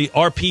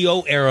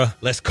RPO era,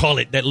 let's call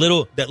it, that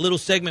little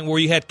segment where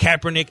you had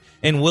Kaepernick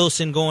and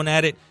Wilson going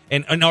at it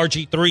and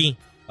RG3.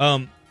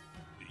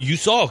 You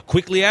saw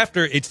quickly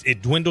after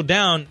it dwindled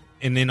down.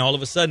 And then all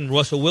of a sudden,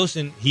 Russell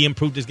Wilson, he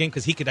improved his game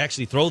because he could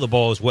actually throw the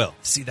ball as well.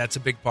 See, that's a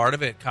big part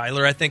of it.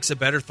 Kyler, I think, is a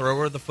better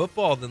thrower of the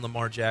football than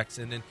Lamar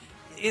Jackson.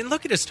 And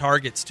look at his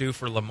targets, too,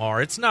 for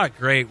Lamar. It's not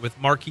great with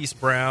Marquise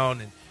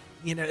Brown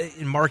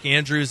and Mark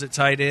Andrews at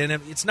tight end.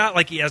 It's not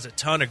like he has a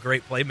ton of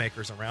great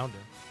playmakers around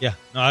him. Yeah,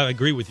 no, I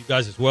agree with you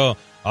guys as well.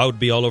 I would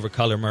be all over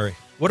Kyler Murray.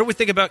 What do we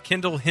think about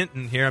Kendall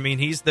Hinton here? I mean,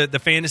 he's the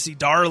fantasy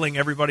darling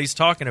everybody's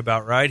talking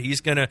about, right?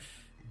 He's going to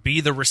be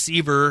the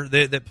receiver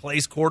that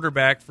plays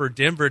quarterback for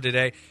Denver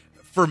today.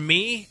 For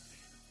me,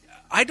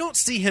 I don't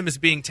see him as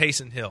being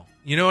Taysom Hill.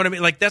 You know what I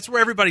mean? Like, that's where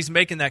everybody's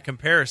making that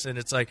comparison.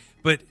 It's like,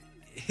 but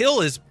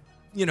Hill has,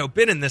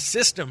 been in the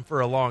system for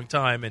a long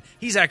time, and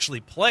he's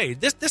actually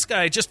played. This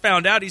guy just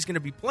found out he's going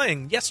to be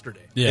playing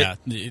yesterday. Yeah.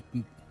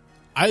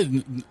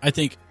 I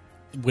think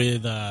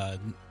with,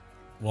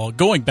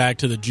 going back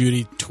to the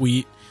Judy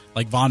tweet,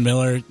 like Von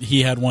Miller,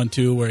 he had one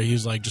too where he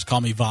was like, just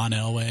call me Von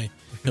Elway.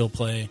 He'll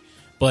play.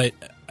 But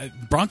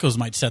Broncos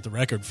might set the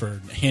record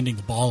for handing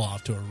the ball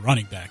off to a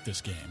running back this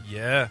game.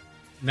 Yeah.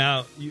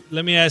 Now,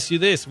 let me ask you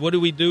this. What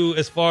do we do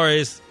as far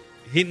as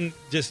hitting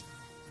just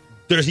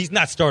 – he's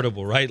not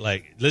startable, right?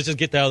 Like, let's just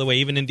get that out of the way.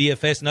 Even in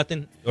DFS,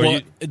 nothing?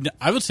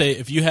 I would say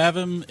if you have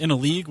him in a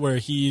league where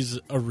he's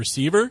a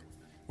receiver,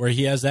 where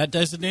he has that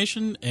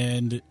designation,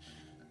 and,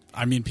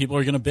 I mean, people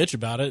are going to bitch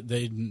about it.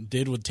 They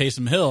did with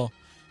Taysom Hill.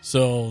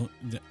 So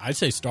I'd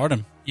say start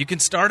him. You can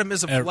start him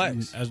as a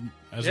flex.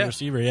 As a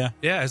receiver, yeah.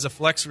 Yeah, as a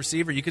flex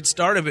receiver. You could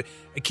start him. But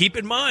keep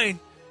in mind,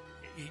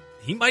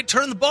 he might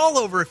turn the ball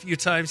over a few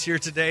times here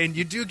today, and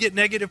you do get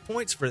negative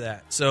points for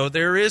that. So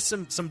there is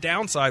some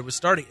downside with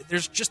starting.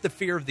 There's just the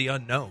fear of the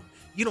unknown.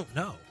 You don't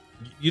know.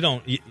 You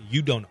don't.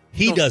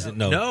 He doesn't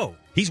know. No.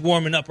 He's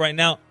warming up right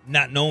now,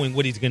 not knowing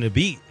what he's going to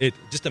be.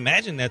 Just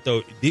imagine that,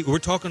 though. We're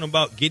talking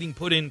about getting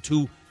put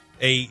into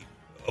a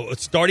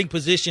starting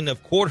position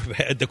of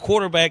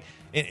quarterback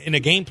in a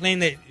game plan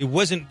that it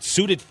wasn't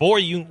suited for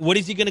you. What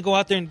is he going to go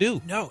out there and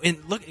do? No,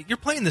 and look, you're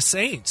playing the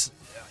Saints.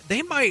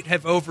 They might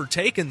have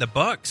overtaken the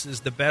Bucs as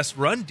the best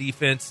run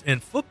defense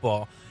in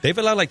football. They've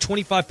allowed like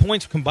 25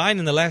 points combined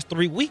in the last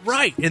 3 weeks.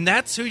 Right, and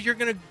that's who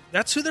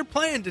they're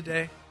playing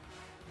today.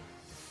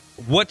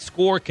 What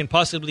score can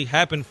possibly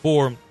happen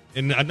for,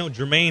 and I know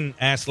Jermaine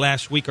asked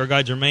last week, our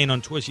guy Jermaine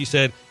on Twitch, he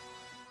said,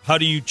 how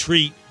do you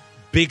treat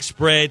big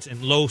spreads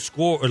and low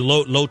score or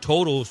low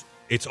totals?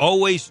 It's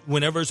always,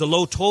 whenever it's a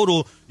low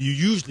total, you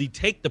usually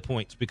take the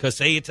points because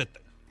say it's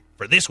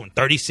for this one,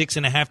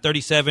 36.5,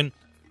 37,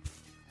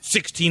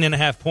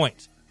 16.5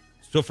 points.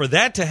 So for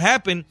that to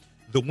happen,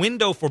 the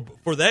window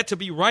for that to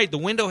be right, the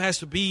window has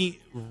to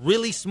be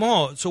really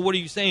small. So what are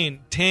you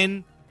saying?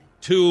 10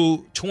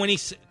 to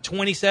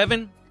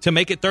 27 to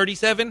make it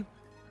 37?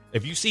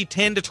 If you see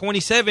 10 to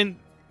 27,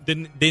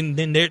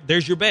 then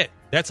there's your bet.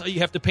 That's how you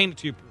have to paint it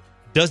to you.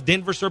 Does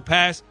Denver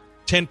surpass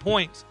 10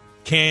 points?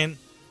 Can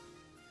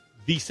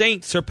the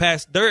Saints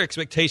surpass their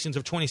expectations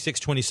of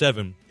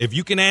 26-27? If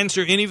you can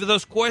answer any of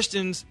those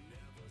questions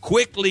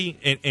quickly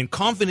and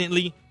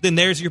confidently, then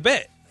there's your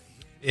bet.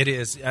 It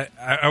is.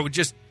 I would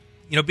just,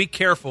 be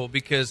careful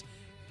because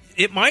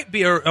it might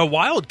be a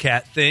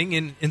wildcat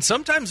thing, and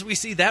sometimes we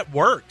see that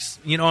works.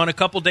 On a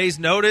couple days'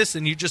 notice,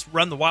 and you just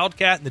run the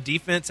wildcat, and the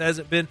defense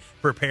hasn't been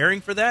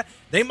preparing for that.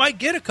 They might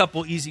get a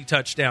couple easy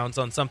touchdowns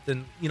on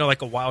something,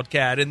 like a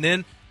wildcat, and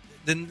then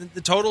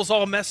the total's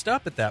all messed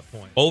up at that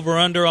point. Over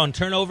under on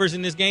turnovers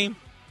in this game?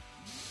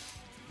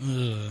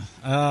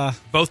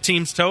 Both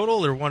teams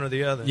total or one or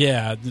the other?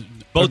 Yeah,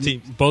 both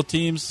teams. Both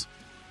teams.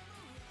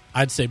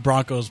 I'd say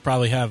Broncos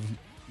probably have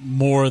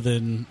more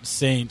than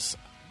Saints.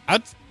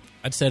 I'd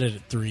set it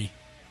at 3.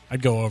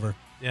 I'd go over.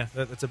 Yeah,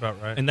 that's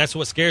about right. And that's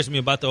what scares me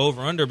about the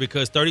over-under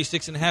because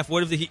 36.5,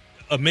 what if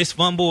a missed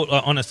fumble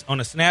on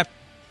a snap,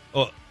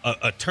 or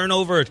a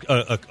turnover,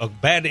 a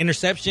bad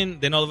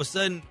interception, then all of a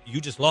sudden you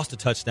just lost a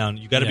touchdown.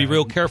 You got to be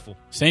real careful.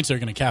 Saints are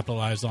going to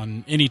capitalize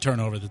on any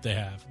turnover that they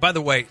have. By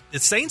the way, the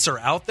Saints are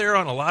out there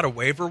on a lot of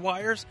waiver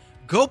wires.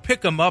 Go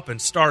pick them up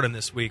and start them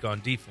this week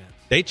on defense.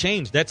 They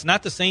changed. That's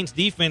not the Saints'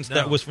 defense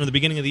that was from the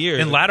beginning of the year.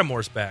 And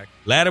Lattimore's back.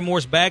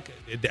 Lattimore's back.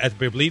 I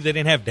believe they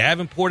didn't have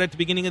Davenport at the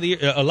beginning of the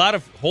year. A lot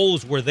of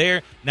holes were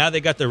there. Now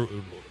they got the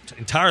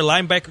entire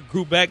linebacker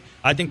group back.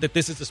 I think that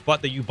this is the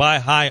spot that you buy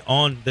high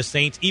on the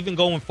Saints, even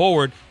going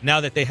forward,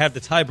 now that they have the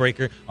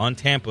tiebreaker on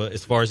Tampa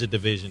as far as the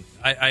division.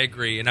 I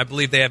agree, and I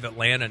believe they have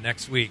Atlanta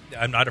next week.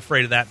 I'm not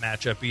afraid of that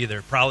matchup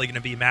either. Probably going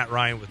to be Matt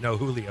Ryan with no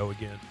Julio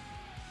again.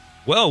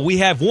 Well, we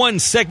have one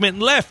segment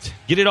left.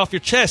 Get it off your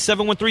chest,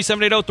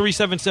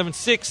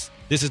 713-780-3776.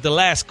 This is the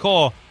last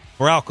call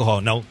for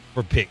alcohol. No,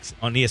 for picks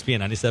on ESPN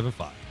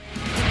 97.5.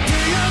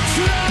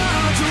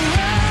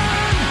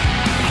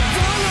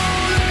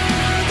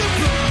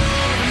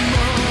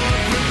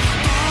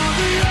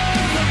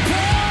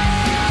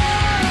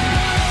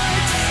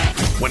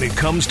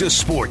 comes to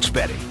sports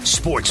betting,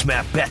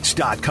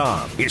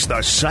 SportsMapBets.com is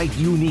the site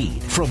you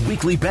need. From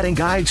weekly betting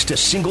guides to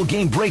single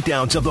game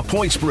breakdowns of the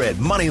point spread,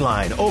 money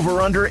line,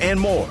 over-under, and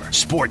more,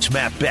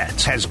 SportsMap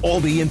Bets has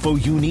all the info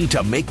you need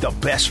to make the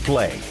best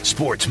play.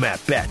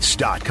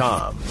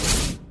 SportsMapBets.com.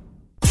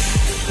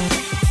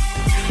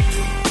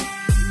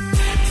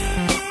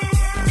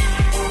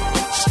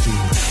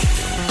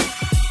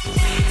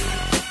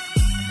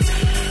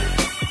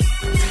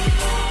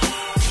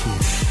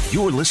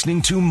 You're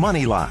listening to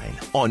Moneyline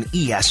on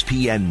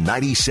ESPN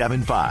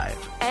 97.5.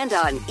 And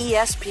on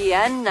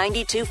ESPN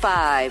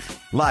 92.5.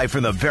 Live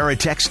from the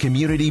Veritex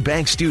Community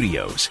Bank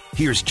Studios,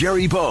 here's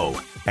Jerry Bow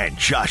and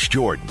Josh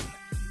Jordan.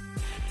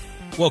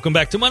 Welcome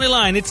back to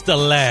Moneyline. It's the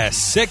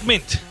last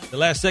segment. The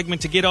last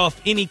segment to get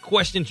off any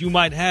questions you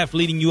might have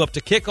leading you up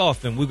to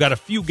kickoff. And we've got a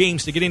few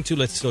games to get into.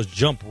 Let's just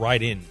jump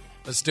right in.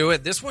 Let's do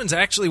it. This one's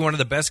actually one of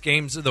the best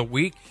games of the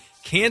week.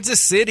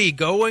 Kansas City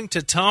going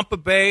to Tampa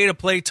Bay to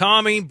play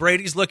Tommy.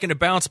 Brady's looking to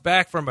bounce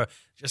back from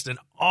just an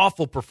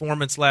awful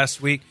performance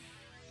last week.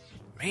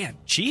 Man,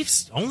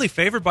 Chiefs only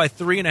favored by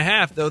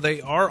 3.5, though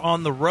they are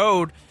on the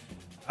road.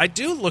 I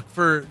do look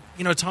for,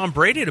 Tom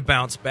Brady to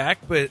bounce back,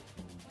 but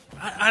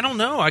I don't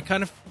know. I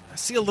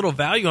see a little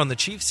value on the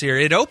Chiefs here.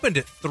 It opened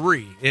at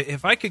 3.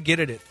 If I could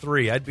get it at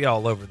 3, I'd be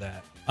all over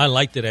that. I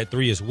liked it at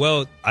 3 as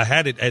well. I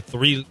had it at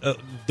 3,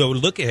 the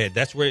look ahead.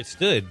 That's where it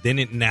stood.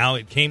 Now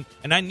it came,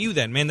 and I knew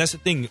that, man. That's the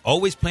thing.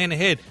 Always plan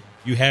ahead.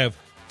 You have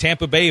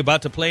Tampa Bay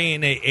about to play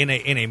in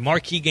a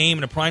marquee game,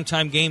 in a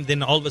primetime game.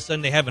 Then all of a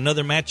sudden they have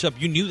another matchup.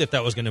 You knew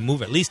that was going to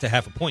move at least a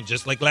half a point.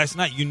 Just like last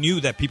night, you knew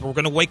that people were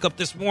going to wake up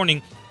this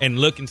morning and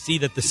look and see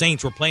that the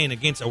Saints were playing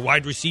against a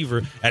wide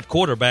receiver at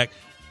quarterback.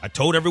 I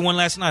told everyone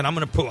last night,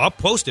 I'll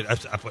post it. I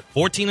put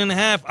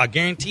 14.5. I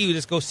guarantee you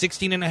this goes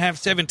 16.5,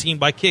 17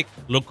 by kick.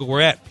 Look where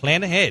we're at.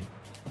 Plan ahead.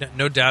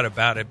 No doubt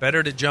about it.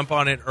 Better to jump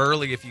on it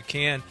early if you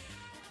can.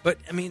 But,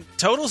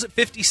 totals at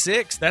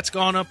 56. That's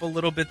gone up a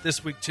little bit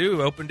this week,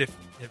 too. Opened at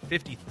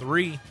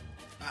 53.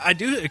 I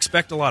do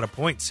expect a lot of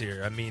points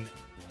here.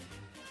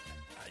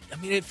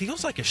 It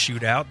feels like a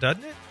shootout,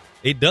 doesn't it?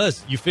 It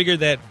does. You figure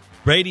that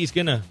Brady's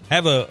going to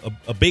have a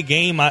big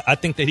game. I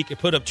think that he could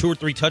put up 2 or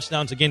 3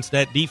 touchdowns against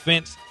that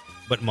defense.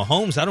 But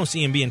Mahomes, I don't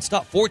see him being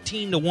stopped.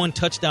 14-1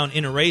 touchdown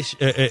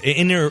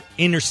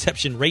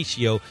interception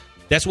ratio.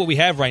 That's what we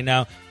have right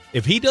now.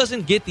 If he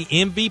doesn't get the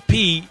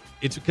MVP,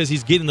 it's because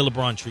he's getting the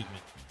LeBron treatment.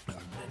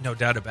 No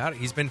doubt about it.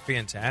 He's been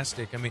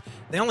fantastic.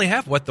 They only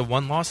have, the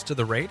one loss to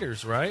the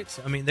Raiders, right?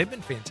 So, they've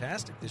been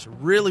fantastic. They're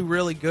really,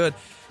 really good.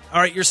 All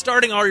right, you're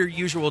starting all your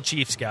usual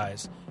Chiefs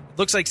guys.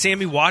 Looks like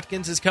Sammy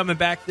Watkins is coming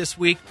back this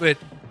week, but,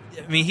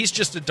 he's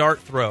just a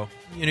dart throw.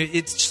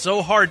 It's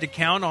so hard to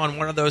count on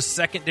one of those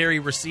secondary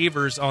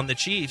receivers on the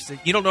Chiefs.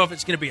 You don't know if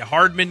it's going to be a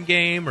Hardman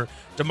game or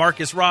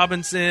Demarcus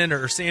Robinson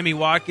or Sammy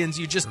Watkins.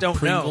 You just don't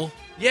know.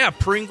 Yeah,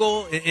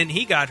 Pringle, and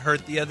he got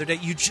hurt the other day.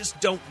 You just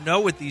don't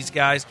know with these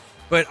guys.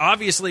 But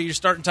obviously, you're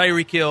starting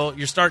Tyreek Hill,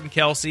 you're starting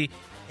Kelsey,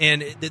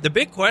 and the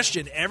big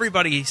question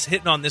everybody's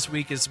hitting on this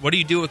week is, what do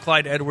you do with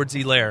Clyde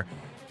Edwards-Helaire?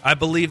 I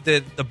believe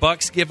that the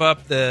Bucs give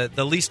up the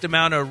least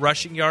amount of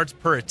rushing yards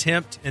per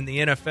attempt in the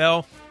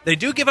NFL. They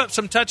do give up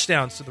some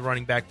touchdowns to the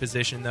running back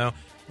position, though.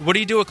 What do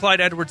you do with Clyde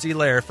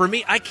Edwards-Helaire? For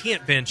me, I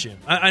can't bench him.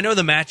 I know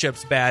the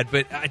matchup's bad,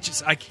 but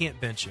I can't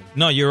bench him.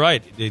 No, you're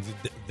right.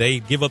 They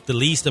give up the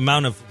least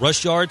amount of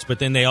rush yards, but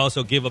then they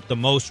also give up the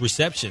most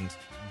receptions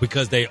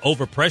because they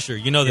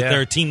overpressure.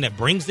 They're a team that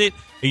brings it,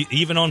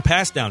 even on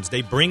pass downs.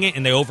 They bring it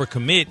and they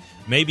overcommit.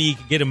 Maybe you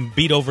could get them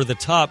beat over the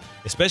top,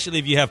 especially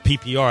if you have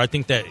PPR. I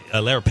think that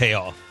Helaire pay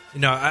off.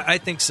 I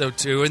think so,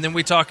 too. And then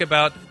we talk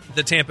about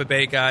the Tampa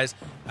Bay guys.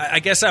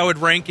 I guess I would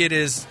rank it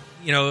as,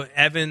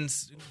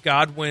 Evans,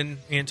 Godwin,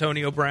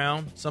 Antonio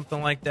Brown,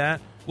 something like that.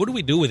 What do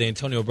we do with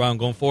Antonio Brown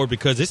going forward?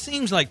 Because it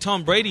seems like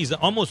Tom Brady's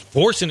almost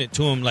forcing it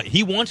to him. Like,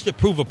 he wants to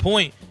prove a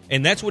point,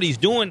 and that's what he's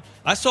doing.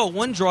 I saw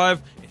one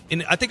drive,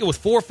 and I think it was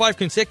 4 or 5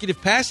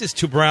 consecutive passes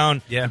to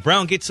Brown. Yeah. And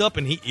Brown gets up,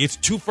 and it's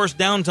 2 first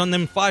downs on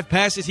them 5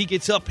 passes. He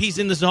gets up, he's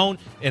in the zone,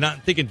 and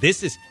I'm thinking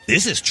this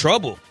is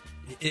trouble.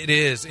 It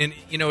is. And,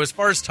 as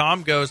far as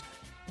Tom goes,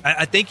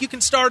 I think you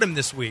can start him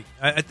this week.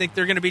 I think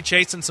they're going to be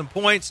chasing some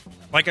points.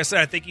 Like I said,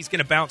 I think he's going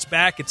to bounce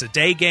back. It's a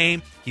day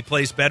game. He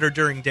plays better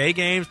during day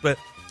games. But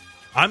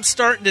I'm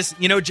starting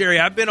to, Jerry,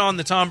 I've been on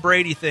the Tom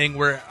Brady thing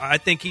where I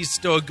think he's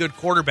still a good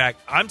quarterback.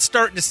 I'm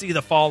starting to see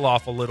the fall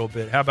off a little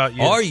bit. How about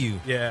you? Are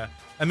you? Yeah.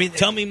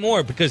 Tell me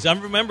more, because I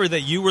remember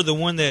that you were the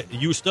one that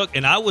you were stuck,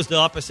 and I was the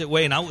opposite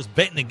way, and I was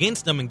betting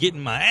against them and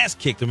getting my ass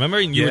kicked. Remember?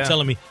 And you were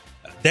telling me,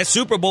 that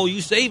Super Bowl,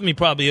 you saved me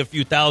probably a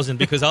few thousand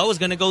because I was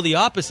going to go the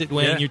opposite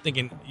way. Yeah. And you're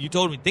thinking, you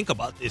told me, think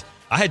about this.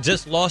 I had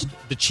just lost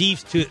the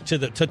Chiefs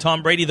to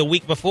Tom Brady the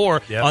week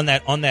before on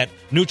that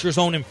neutral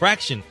zone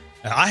infraction.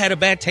 I had a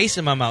bad taste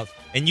in my mouth,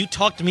 and you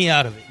talked me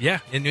out of it. Yeah,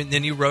 and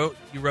then you rode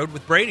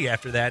with Brady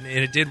after that, and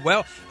it did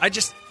well.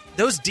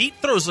 Those deep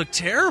throws look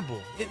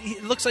terrible.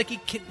 It looks like he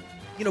can,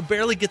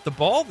 barely get the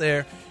ball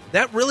there.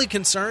 That really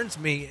concerns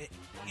me.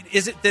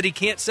 Is it that he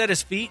can't set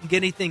his feet and get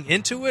anything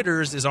into it,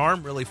 or is his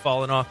arm really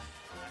falling off?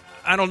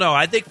 I don't know.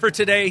 I think for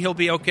today he'll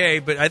be okay,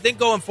 but I think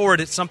going forward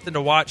it's something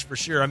to watch for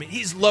sure. I mean,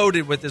 he's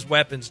loaded with his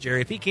weapons,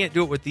 Jerry. If he can't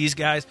do it with these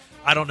guys,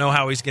 I don't know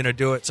how he's going to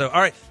do it. So, all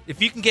right,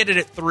 if you can get it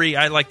at 3,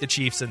 I like the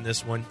Chiefs in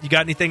this one. You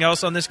got anything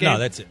else on this game? No,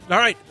 that's it. All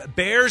right,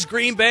 Bears,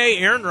 Green Bay.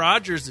 Aaron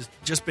Rodgers has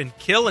just been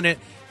killing it.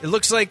 It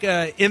looks like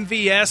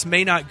MVS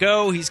may not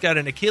go. He's got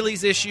an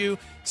Achilles issue,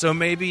 so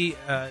maybe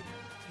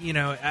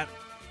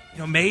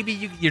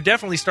maybe you're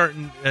definitely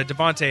starting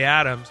Devontae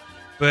Adams.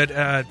 But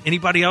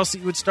anybody else that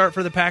you would start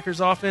for the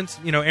Packers offense?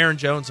 Aaron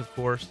Jones, of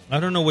course.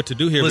 I don't know what to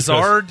do here.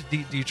 Lazard, do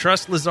you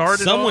trust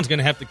Lazard at all? Someone's going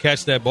to have to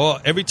catch that ball.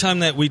 Every time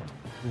that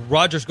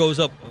Rodgers goes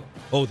up,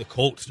 the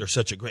Colts, they're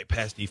such a great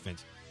pass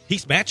defense.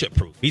 He's matchup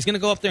proof. He's going to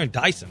go up there and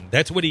dice him.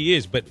 That's what he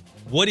is. But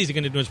what is he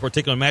going to do in this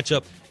particular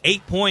matchup?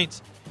 8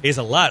 points is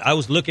a lot. I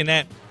was looking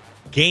at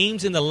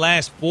games in the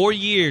last 4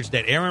 years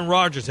that Aaron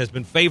Rodgers has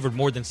been favored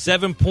more than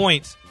 7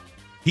 points.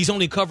 He's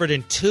only covered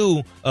in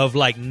 2 of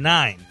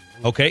 9.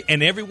 Okay,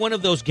 and every one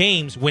of those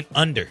games went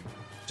under.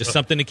 Just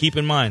something to keep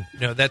in mind.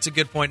 No, that's a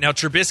good point. Now,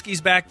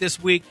 Trubisky's back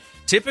this week.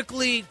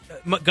 Typically,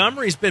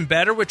 Montgomery's been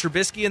better with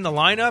Trubisky in the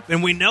lineup,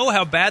 and we know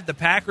how bad the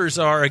Packers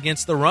are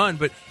against the run,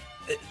 but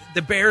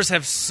the Bears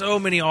have so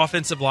many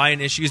offensive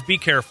line issues. Be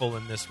careful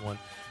in this one.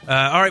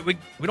 All right, we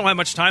don't have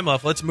much time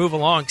left. Let's move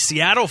along.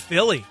 Seattle,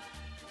 Philly.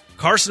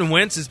 Carson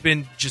Wentz has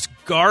been just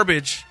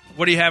garbage.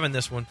 What do you have in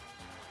this one?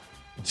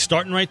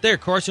 Starting right there,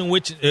 Carson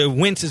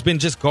Wentz has been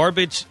just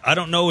garbage. I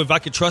don't know if I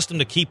could trust him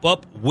to keep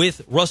up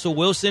with Russell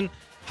Wilson.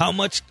 How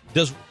much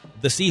does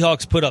the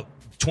Seahawks put up?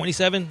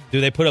 27? Do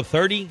they put up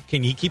 30?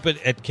 Can he keep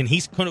it? Can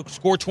he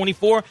score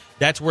 24?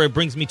 That's where it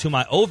brings me to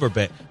my over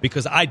bet,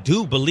 because I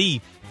do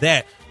believe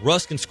that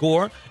Russ can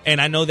score,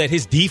 and I know that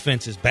his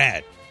defense is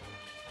bad.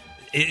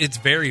 It's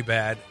very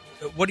bad.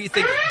 What do you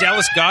think?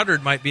 Dallas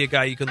Goedert might be a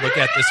guy you can look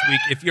at this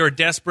week. If you're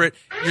desperate,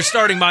 you're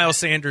starting Miles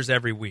Sanders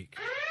every week.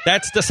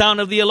 That's the sound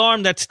of the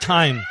alarm. That's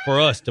time for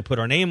us to put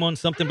our name on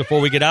something before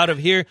we get out of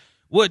here.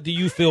 What do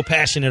you feel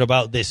passionate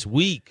about this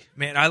week?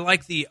 Man, I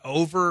like the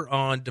over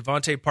on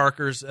Devontae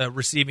Parker's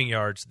receiving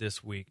yards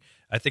this week.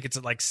 I think it's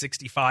at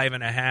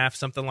 65.5,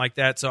 something like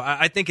that. So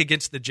I think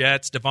against the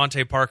Jets,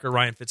 Devontae Parker,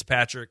 Ryan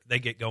Fitzpatrick, they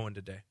get going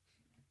today.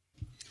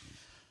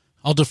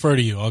 I'll defer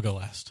to you. I'll go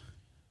last.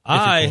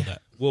 I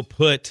will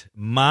put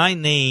my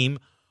name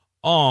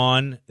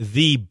on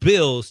the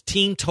Bills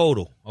team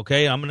total.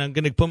 Okay, I'm going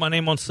to put my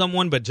name on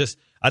someone, but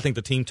I think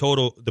the team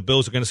total, the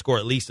Bills are going to score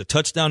at least a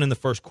touchdown in the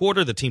first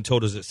quarter. The team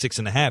total is at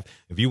 6.5.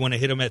 If you want to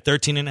hit them at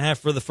 13.5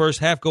 for the first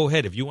half, go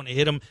ahead. If you want to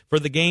hit them for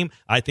the game,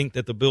 I think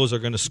that the Bills are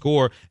going to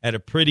score at a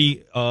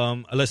pretty,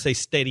 let's say,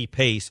 steady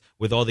pace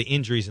with all the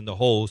injuries and the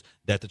holes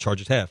that the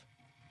Chargers have.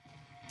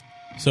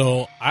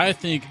 So I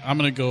think I'm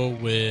going to go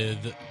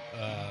with,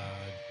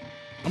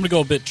 I'm going to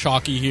go a bit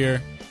chalky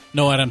here.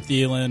 No Adam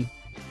Thielen.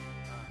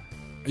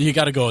 You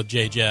got to go with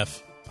Jay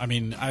Jeff. I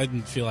mean, I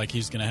didn't feel like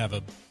he's going to have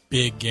a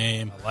big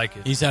game. I like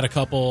it. He's had a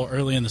couple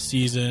early in the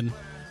season.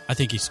 I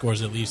think he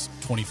scores at least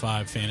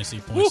 25 fantasy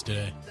points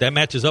today. That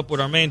matches up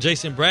with our man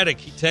Jason Braddock.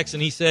 He texted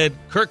and he said,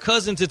 Kirk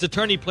Cousins is a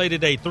tourney play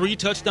today. 3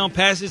 touchdown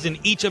passes in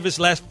each of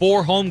his last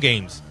 4 home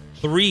games.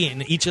 3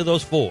 in each of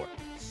those 4.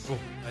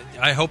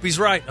 I hope he's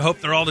right. I hope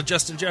they're all to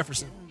Justin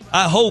Jefferson.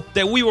 I hope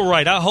that we were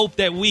right. I hope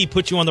that we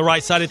put you on the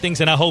right side of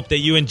things, and I hope that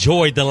you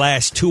enjoyed the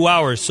last 2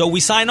 hours. So we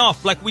sign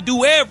off like we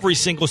do every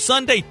single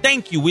Sunday.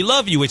 Thank you. We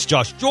love you. It's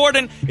Josh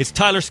Jordan. It's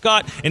Tyler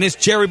Scott. And it's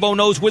Jerry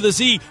Bonos with a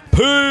Z.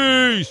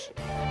 Peace.